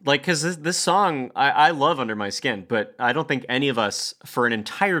insane. Like, because this song, I love Under My Skin, but I don't think any of us for an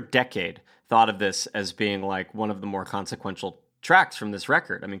entire decade thought of this as being like one of the more consequential tracks from this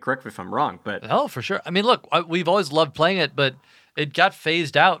record. I mean, correct me if I'm wrong, but... Oh, for sure. I mean, look, we've always loved playing it, but it got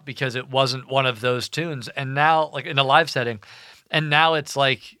phased out because it wasn't one of those tunes. And now, like in a live setting, and now it's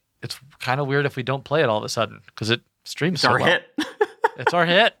like... It's kind of weird if we don't play it all of a sudden because it streams so well. It's our hit. It's our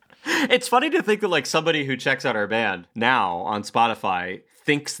hit. It's funny to think that like somebody who checks out our band now on Spotify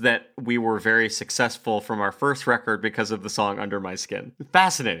thinks that we were very successful from our first record because of the song Under My Skin.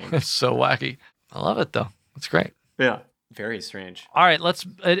 Fascinating. It's so wacky. I love it though. It's great. Yeah. Very strange. All right,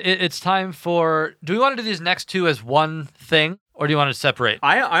 it's time for, do we want to do these next two as one thing, or do you want to separate?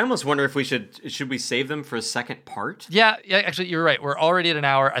 I almost wonder if we should we save them for a second part? Yeah, actually, you're right. We're already at an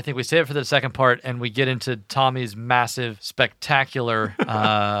hour. I think we save it for the second part, and we get into Tommy's massive, spectacular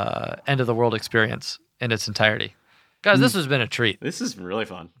end of the world experience in its entirety. Guys, this has been a treat. This has been really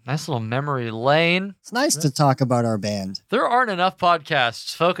fun. Nice little memory lane. It's nice to talk about our band. There aren't enough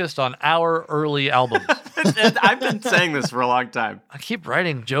podcasts focused on our early albums. I've been saying this for a long time. I keep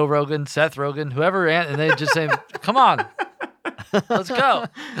writing Joe Rogan, Seth Rogen, whoever, and they just say, come on, let's go.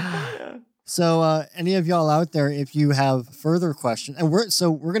 So any of y'all out there, if you have further questions, and we're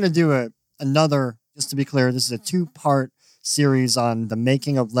going to do another, just to be clear, this is a 2-part series on the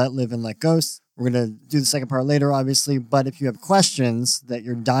making of Let Live and Let Ghost. We're going to do the second part later, obviously, but if you have questions that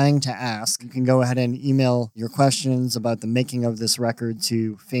you're dying to ask, you can go ahead and email your questions about the making of this record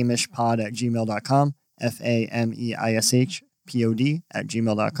to famishpod@gmail.com,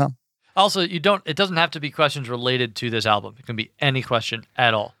 FAMEISHPOD@gmail.com. Also, it doesn't have to be questions related to this album. It can be any question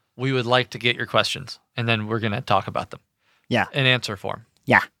at all. We would like to get your questions, and then we're going to talk about them. Yeah. In answer form.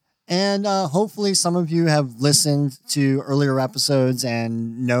 Yeah. And hopefully some of you have listened to earlier episodes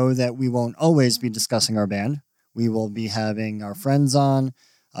and know that we won't always be discussing our band. We will be having our friends on,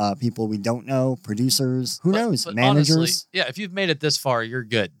 people we don't know, producers, who knows, but managers. Honestly, yeah, if you've made it this far, you're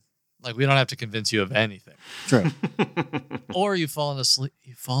good. Like, we don't have to convince you of anything. True. Or you've fallen asleep,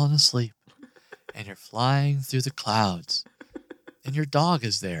 and you're flying through the clouds, and your dog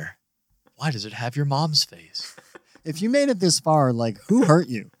is there. Why does it have your mom's face? If you made it this far, like, who hurt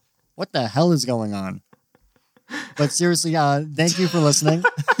you? What the hell is going on? But seriously, thank you for listening.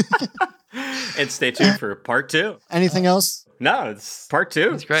 And stay tuned for part 2. Anything else? No, it's part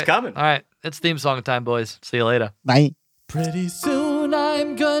 2. It's great. It's coming. All right. It's theme song time, boys. See you later. Bye. Pretty soon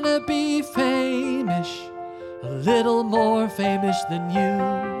I'm gonna be famous, a little more famous than you.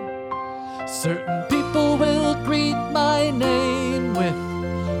 Certain people will greet my name with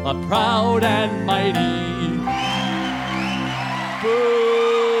a proud and mighty boo.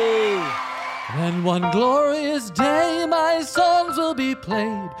 And one glorious day my songs will be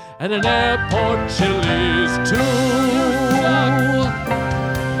played at an airport chili.